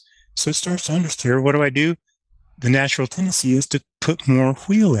nose, so it starts to understeer. What do? The natural tendency is to put more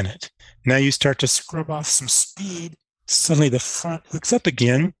wheel in it. Now you start to scrub off some speed. Suddenly the front hooks up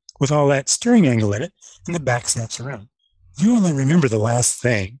again with all that steering angle in it, and the back snaps around. You only remember the last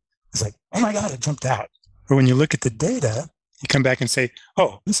thing. It's like, oh my God, it jumped out. But when you look at the data, you come back and say,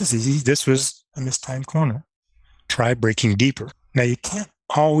 oh, this is easy. This was a mistimed corner. Try braking deeper. Now, you can't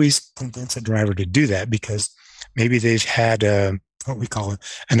always convince a driver to do that because maybe they've had what we call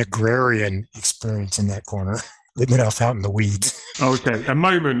an agrarian experience in that corner. They've been off out in the weeds. Okay, a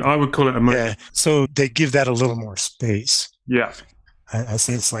moment. I would call it a moment. Yeah, so they give that a little more space. Yeah. I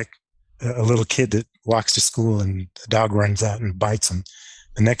say it's like a little kid that walks to school and the dog runs out and bites them.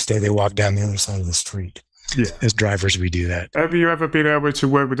 The next day, they walk down the other side of the street. Yeah. As drivers, we do that. Have you ever been able to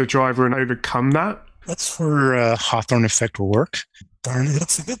work with a driver and overcome that? That's where Hawthorne effect will work. Darn it,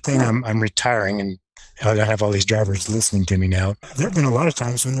 it's a good thing I'm retiring and I have all these drivers listening to me now. There have been a lot of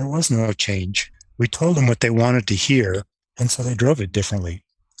times when there was no change. We told them what they wanted to hear, and so they drove it differently.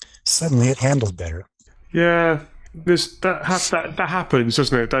 Suddenly, it handled better. Yeah, that happens,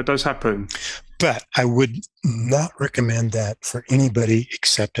 doesn't it? That does happen. But I would not recommend that for anybody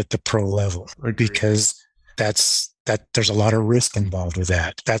except at the pro level, because there's a lot of risk involved with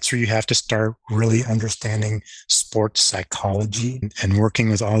that. That's where you have to start really understanding sports psychology and working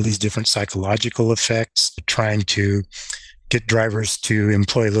with all these different psychological effects, trying to get drivers to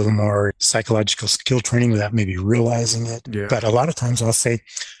employ a little more psychological skill training without maybe realizing it. Yeah. But a lot of times I'll say,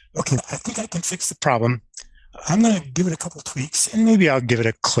 okay, I think I can fix the problem. I'm going to give it a couple tweaks, and maybe I'll give it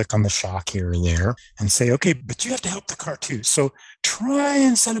a click on the shock here or there and say, okay, but you have to help the car too. So try,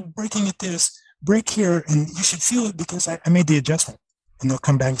 instead of braking at this, brake here, and you should feel it because I made the adjustment. And they'll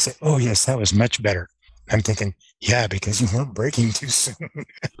come back and say, oh, yes, that was much better. I'm thinking, yeah, because you weren't braking too soon.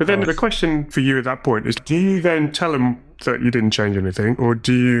 But then the question for you at that point is, do you then tell them that you didn't change anything, or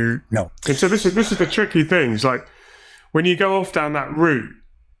do you? No. And so this is the tricky thing. It's like when you go off down that route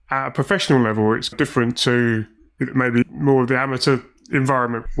at a professional level, it's different to maybe more of the amateur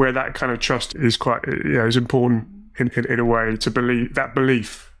environment where that kind of trust is quite, is important in a way to believe that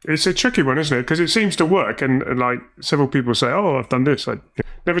belief. It's a tricky one, isn't it? Because it seems to work, and like several people say, "Oh, I've done this. I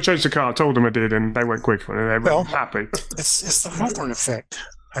never changed the car. I told them I did, and they went quick, and they were happy." It's the Hawthorne effect.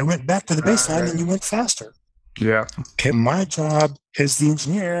 I went back to the baseline, and you went faster. Yeah. Okay. My job as the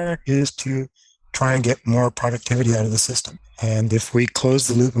engineer is to try and get more productivity out of the system, and if we close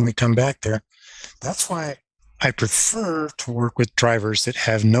the loop and we come back there, that's why I prefer to work with drivers that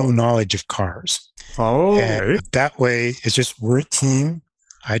have no knowledge of cars. Oh, and that way, it's just we're a team.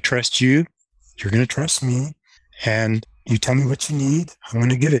 I trust you. You're going to trust me. And you tell me what you need. I'm going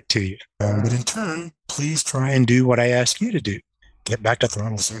to give it to you. But in turn, please try and do what I ask you to do. Get back to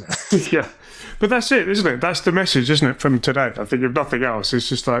throttle sooner. Yeah. But that's it, isn't it? That's the message, isn't it, from today? I think if nothing else, it's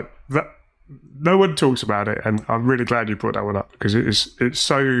just like no one talks about it, and I'm really glad you brought that one up because it's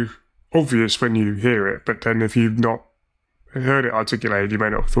so obvious when you hear it, but then if you've not heard it articulated, you may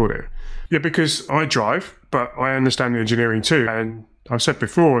not have thought it. Yeah, because I drive, but I understand the engineering too, and I've said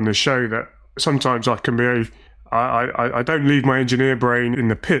before on the show that sometimes I can be I don't leave my engineer brain in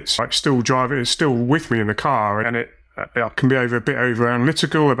the pits. I still drive it. It's still with me in the car, and I can be a bit over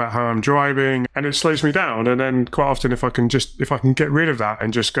analytical about how I'm driving, and it slows me down. And then quite often, if I can get rid of that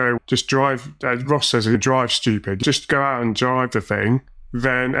and just drive, as Ross says, drive stupid, just go out and drive the thing,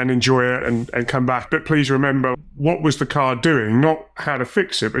 then and enjoy it and come back. But please remember, what was the car doing? Not how to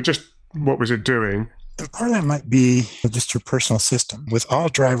fix it, but just what was it doing? And part of that might be just your personal system. With all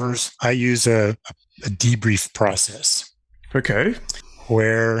drivers, I use a debrief process. Okay.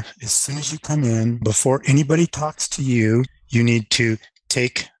 Where as soon as you come in, before anybody talks to you, you need to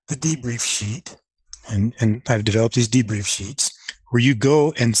take the debrief sheet, and I've developed these debrief sheets, where you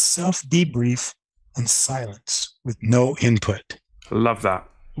go and self-debrief in silence with no input. I love that.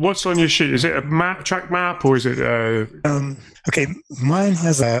 What's on your sheet? Is it a track map, or is it okay, mine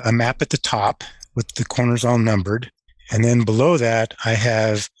has a map at the top with the corners all numbered. And then below that, I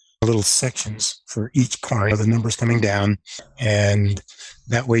have little sections for each corner, the numbers coming down. And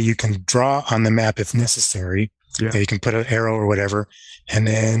that way you can draw on the map if necessary. Yeah. You can put an arrow or whatever. And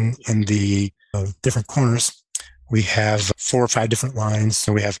then in the different corners, we have 4 or 5 different lines.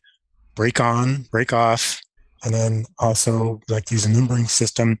 So we have brake on, brake off, and then also like use a numbering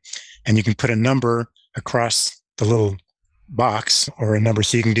system. And you can put a number across the little box or a number,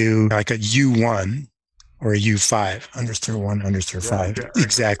 so you can do like a U1 or a U5, understeer 1, understeer 5. Yeah.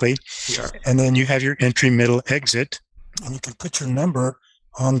 Exactly. Yeah. And then you have your entry, middle, exit, and you can put your number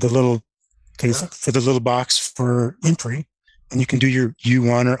on the little case for the little box for entry, and you can do your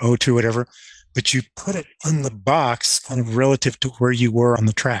U1 or O2, whatever, but you put it in the box kind of relative to where you were on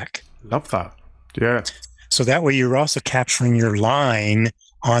the track. Love that. Yeah. So that way you're also capturing your line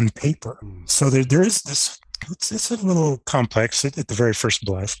on paper. So there is this. It's a little complex at the very first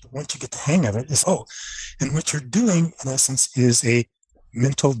blush, but once you get the hang of it, and what you're doing, in essence, is a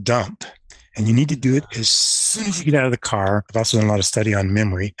mental dump. And you need to do it as soon as you get out of the car. I've also done a lot of study on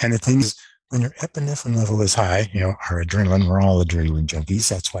memory. And the thing is, when your epinephrine level is high, our adrenaline, we're all adrenaline junkies.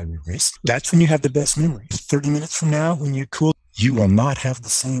 That's why we race. That's when you have the best memory. 30 minutes from now, when you cool, you will not have the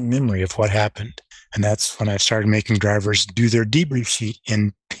same memory of what happened. And that's when I started making drivers do their debrief sheet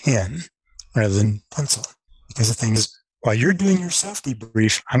in pen rather than pencil. Because the thing is, while you're doing your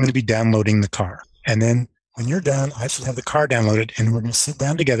self-debrief, I'm going to be downloading the car. And then when you're done, I should have the car downloaded, and we're going to sit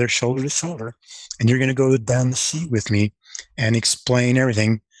down together, shoulder to shoulder, and you're going to go down the sheet with me and explain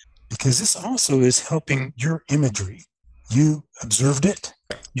everything, because this also is helping your imagery. You observed it.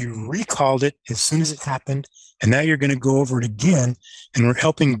 You recalled it as soon as it happened, and now you're going to go over it again, and we're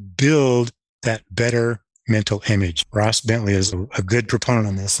helping build that better mental image. Ross Bentley is a good proponent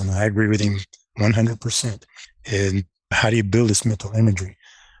on this, and I agree with him 100%. And how do you build this mental imagery?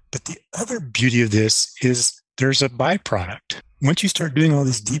 But the other beauty of this is there's a byproduct. Once you start doing all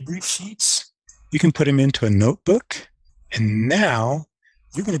these debrief sheets, you can put them into a notebook, and now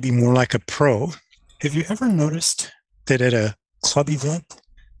you're going to be more like a pro. Have you ever noticed that at a club event,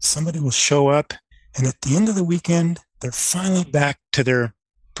 somebody will show up, and at the end of the weekend, they're finally back to their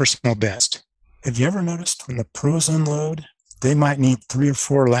personal best? Have you ever noticed when the pros unload, they might need 3 or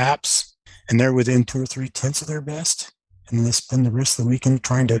 4 laps, and they're within 2 or 3 tenths of their best, and then they spend the rest of the weekend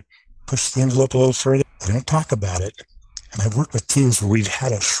trying to push the envelope a little further? They don't talk about it. And I've worked with teams where we've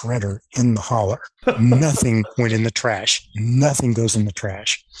had a shredder in the hauler. Nothing went in the trash. Nothing goes in the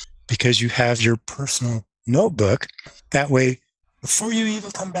trash because you have your personal notebook. That way, before you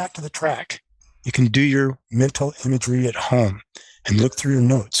even come back to the track, you can do your mental imagery at home and look through your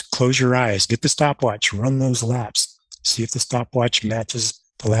notes, close your eyes, get the stopwatch, run those laps, see if the stopwatch matches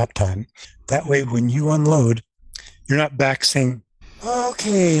the lap time. That way, when you unload, you're not back saying,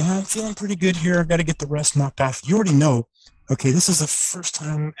 okay, I'm feeling pretty good here. I've got to get the rust knocked off. You already know, okay, this is the first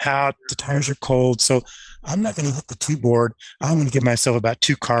time out. The tires are cold, so I'm not going to hit the 2 board. I'm going to give myself about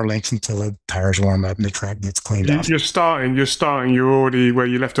 2 car lengths until the tires warm up and the track gets cleaned off. You're already where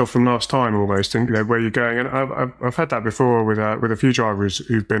you left off from last time almost, and where you're going. And I've had that before with a few drivers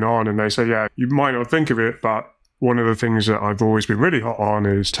who've been on, and they say, yeah, you might not think of it, but one of the things that I've always been really hot on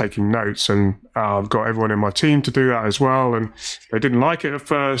is taking notes, and I've got everyone in my team to do that as well. And they didn't like it at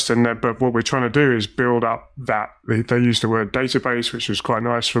first, but what we're trying to do is build up that. They used the word database, which was quite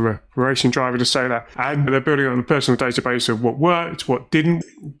nice for a racing driver to say that. And they're building up a personal database of what worked, what didn't.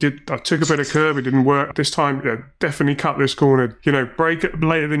 I took a bit of curve, it didn't work this time. Definitely cut this corner. Break it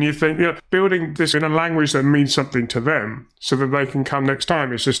later than you think. Building this in a language that means something to them, so that they can come next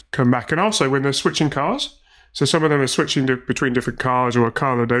time. It's just come back. And also when they're switching cars. So some of them are switching between different cars, or a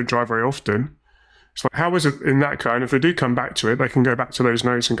car they don't drive very often. It's like, how was it in that car? And if they do come back to it, they can go back to those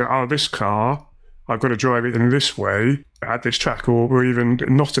notes and go, oh, this car, I've got to drive it in this way at this track, or even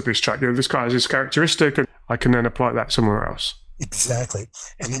not at this track. This car has this characteristic, and I can then apply that somewhere else. Exactly.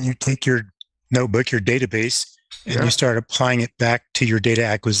 And then you take your notebook, your database, and you start applying it back to your data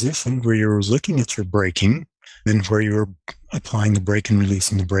acquisition, where you're looking at your braking, then where you're applying the brake and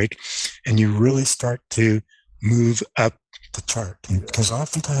releasing the brake, and you really start to move up the chart. Because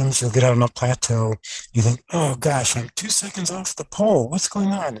oftentimes you'll get out on a plateau, you think, oh gosh, I'm 2 seconds off the pole. What's going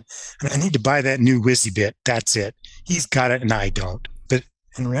on? And I need to buy that new whizzy bit. That's it. He's got it and I don't. But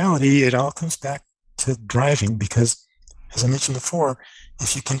in reality, it all comes back to driving, because as I mentioned before,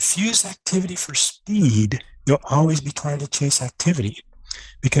 if you confuse activity for speed, you'll always be trying to chase activity.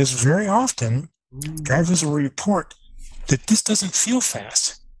 Because very often, drivers will report that this doesn't feel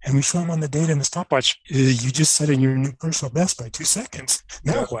fast. And we show them on the data in the stopwatch, you just set in your new personal best by 2 seconds.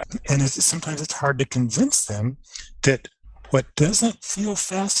 Now what? And sometimes it's hard to convince them that what doesn't feel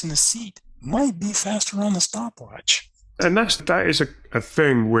fast in the seat might be faster on the stopwatch. And that is a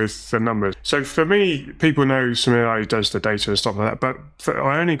thing with the numbers. So for me, people know Samir Abid does the data and stuff like that, but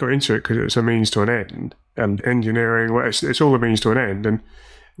I only got into it because it's a means to an end. And engineering, it's all a means to an end. And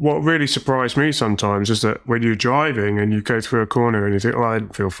what really surprised me sometimes is that when you're driving and you go through a corner and you think, oh, I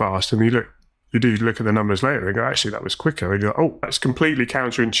didn't feel fast, and you do look at the numbers later and go, actually, that was quicker. And you're like, oh, that's completely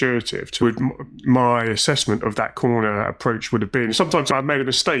counterintuitive to what my assessment of that corner approach would have been. Sometimes I've made a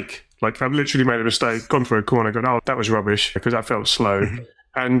mistake. Like, I've literally made a mistake, gone through a corner, gone, oh, that was rubbish, because that felt slow.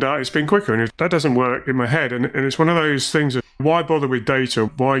 And it's been quicker, and that doesn't work in my head. And it's one of those things of, why bother with data?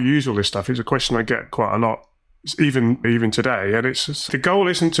 Why use all this stuff? It's a question I get quite a lot, even today. And it's just, the goal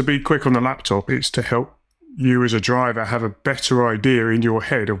isn't to be quick on the laptop, it's to help you as a driver have a better idea in your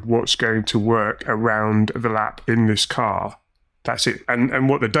head of what's going to work around the lap in this car. That's it. And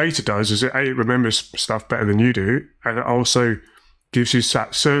what the data does is it remembers stuff better than you do, and it also gives you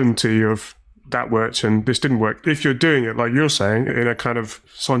that certainty of that worked and this didn't work. If you're doing it, like you're saying, in a kind of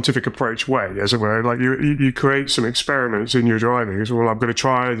scientific approach way, as it were, like you create some experiments in your driving. Well, I'm going to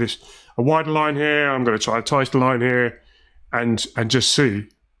try this, a wider line here, I'm going to try a tighter line here, and just see.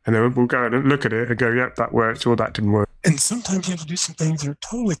 And then we'll go and look at it and go, yep, that worked, or that didn't work. And sometimes you have to do some things that are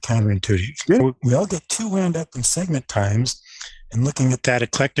totally counterintuitive. Yeah. We all get too wound up in segment times and looking at that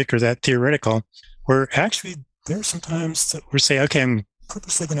eclectic or that theoretical, where actually there's sometimes that we say, okay, I'm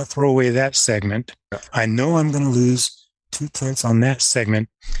purposely going to throw away that segment. I know I'm going to lose 2/10 on that segment,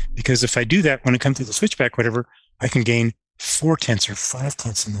 because if I do that, when I come through the switchback, whatever, I can gain 4/10 or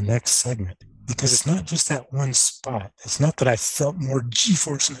 5/10 in the next segment. Because it's not just that one spot. It's not that I felt more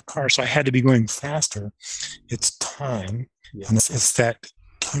G-force in the car, so I had to be going faster. It's time. Yeah. And it's that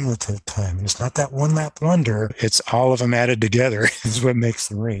cumulative time. And it's not that one lap wonder. It's all of them added together is what makes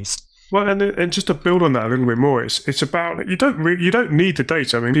the race. Well, and just to build on that a little bit more, it's about, you don't need the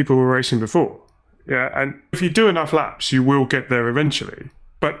data. I mean, people were racing before. Yeah, and if you do enough laps, you will get there eventually.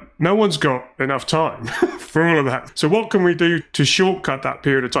 But no one's got enough time for all of that. So what can we do to shortcut that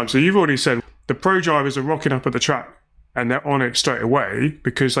period of time? So you've already said the pro drivers are rocking up at the track and they're on it straight away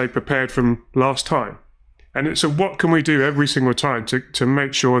because they prepared from last time. And so what can we do every single time to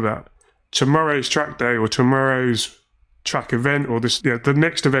make sure that tomorrow's track day or tomorrow's track event or the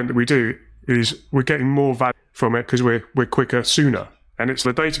next event that we do is we're getting more value from it because we're quicker sooner. And it's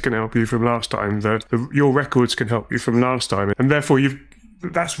the data can help you from last time. Your records can help you from last time. And therefore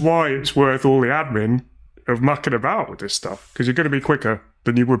that's why it's worth all the admin of mucking about with this stuff, because you're going to be quicker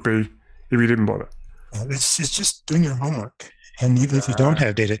than you would be if you didn't bother. It's just doing your homework. And even if you don't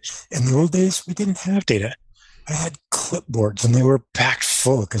have data, in the old days, we didn't have data. I had clipboards and they were packed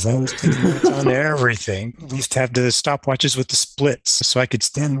full because I was taking notes on everything. We used to have the stopwatches with the splits, so I could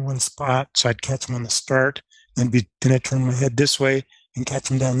stand in one spot, so I'd catch them on the start, then I'd turn my head this way and catch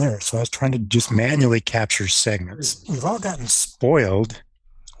them down there. So I was trying to just manually capture segments. We've all gotten spoiled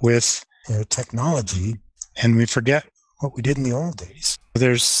with technology, and we forget what we did in the old days.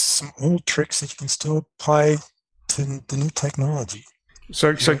 There's some old tricks that you can still apply to the new technology.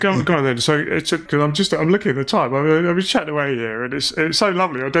 So go on then. So it's because I'm looking at the time. I was chatting away here, and it's so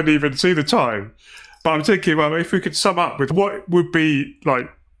lovely. I don't even see the time. But I'm thinking, well, if we could sum up with what would be like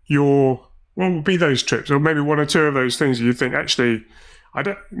what would be those trips, or maybe one or two of those things you think, actually, I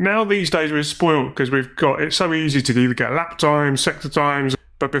don't, now these days we're spoiled because it's so easy to either get lap times, sector times,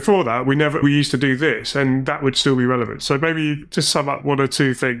 but before that we used to do this, and that would still be relevant. So maybe just sum up one or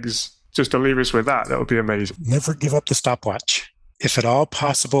two things just to leave us with that would be amazing. Never give up the stopwatch. If at all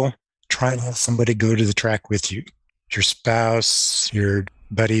possible, try and have somebody go to the track with you, your spouse, your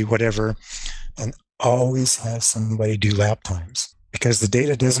buddy, whatever, and always have somebody do lap times, because the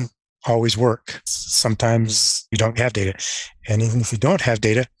data doesn't always work. Sometimes you don't have data. And even if you don't have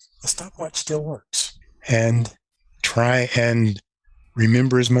data, the stopwatch still works. And try and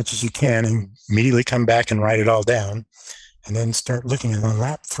remember as much as you can and immediately come back and write it all down. And then start looking at, on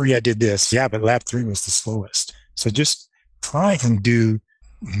lap 3, I did this. Yeah, but lap 3 was the slowest. So just try and do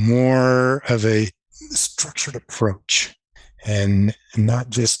more of a structured approach and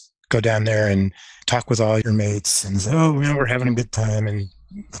not just go down there and talk with all your mates and say, oh, we're having a good time. And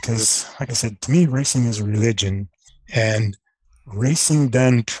because, like I said, to me, racing is a religion, and racing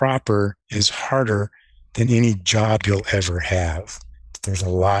done proper is harder than any job you'll ever have. There's a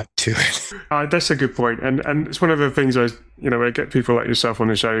lot to it. That's a good point. And it's one of the things I get people like yourself on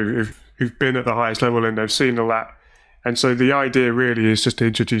the show who've been at the highest level and they've seen all that. And so the idea really is just to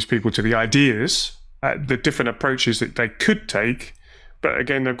introduce people to the ideas, the different approaches that they could take. But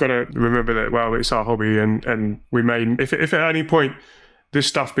again, they've got to remember that, well, it's our hobby, and we may, if at any point this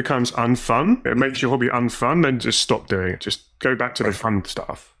stuff becomes unfun, it makes your hobby unfun, then just stop doing it. Just go back to the fun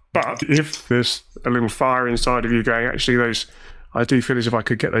stuff. But if there's a little fire inside of you going, actually, I do feel as if I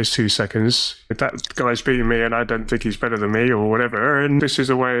could get those 2 seconds. If that guy's beating me and I don't think he's better than me or whatever, and this is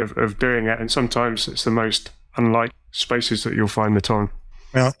a way of doing it. And sometimes it's the most unlike spaces that you'll find the time.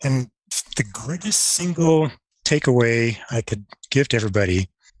 Well, and the greatest single takeaway I could give to everybody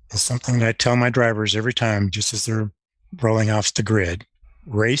is something that I tell my drivers every time, just as they're rolling off the grid.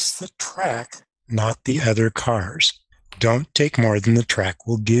 Race the track, not the other cars. Don't take more than the track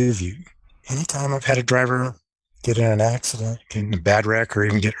will give you. Anytime I've had a driver get in an accident, get in a bad wreck, or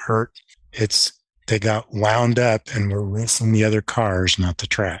even get hurt, they got wound up and were racing the other cars, not the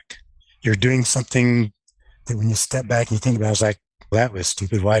track. You're doing something that when you step back and you think about it, it's like, well, that was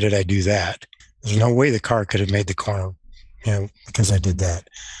stupid. Why did I do that? There's no way the car could have made the corner, because I did that.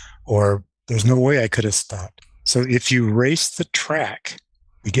 Or there's no way I could have stopped. So if you race the track,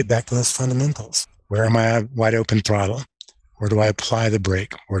 we get back to those fundamentals. Where am I wide open throttle? Where do I apply the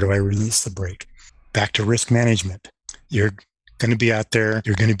brake? Where do I release the brake? Back to risk management. You're going to be out there.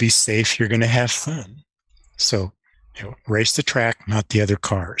 You're going to be safe. You're going to have fun. So, race the track, not the other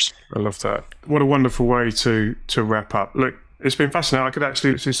cars. I love that. What a wonderful way to wrap up. Look, it's been fascinating. I could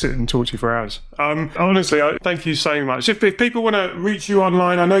actually just sit and talk to you for hours. Honestly, thank you so much. If people want to reach you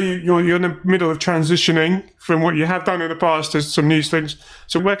online, I know you're in the middle of transitioning from what you have done in the past to some new things.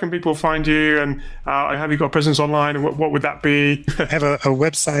 So where can people find you? And have you got a presence online? And what would that be? I have a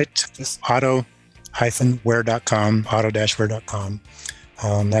website, just auto-wear.com, auto-wear.com.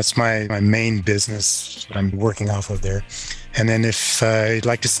 That's my main business that I'm working off of there. And then if you'd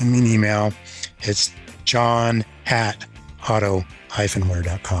like to send me an email, it's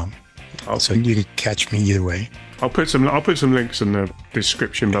john@auto-wear.com. So you can catch me either way. I'll put some links in the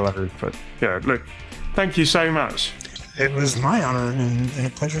description below. But yeah, look, thank you so much. It was my honor and a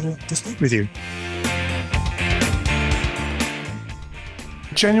pleasure to speak with you.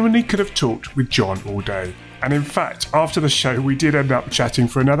 Genuinely could have talked with John all day. And in fact, after the show, we did end up chatting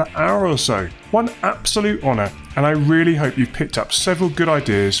for another hour or so. One absolute honour, and I really hope you've picked up several good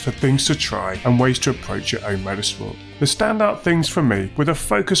ideas for things to try and ways to approach your own motorsport. The standout things for me were the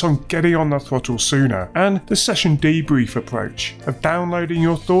focus on getting on the throttle sooner and the session debrief approach of downloading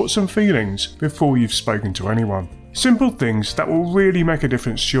your thoughts and feelings before you've spoken to anyone. Simple things that will really make a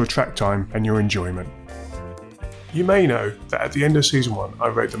difference to your track time and your enjoyment. You may know that at the end of season 1, I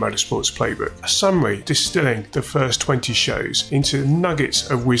wrote the Motorsports Playbook, a summary distilling the first 20 shows into nuggets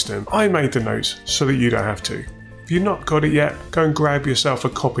of wisdom. I made the notes so that you don't have to. If you've not got it yet, go and grab yourself a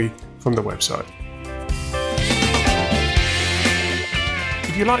copy from the website.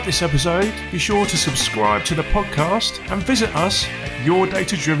 If you like this episode, be sure to subscribe to the podcast and visit us at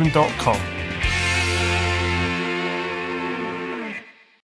yourdatadriven.com.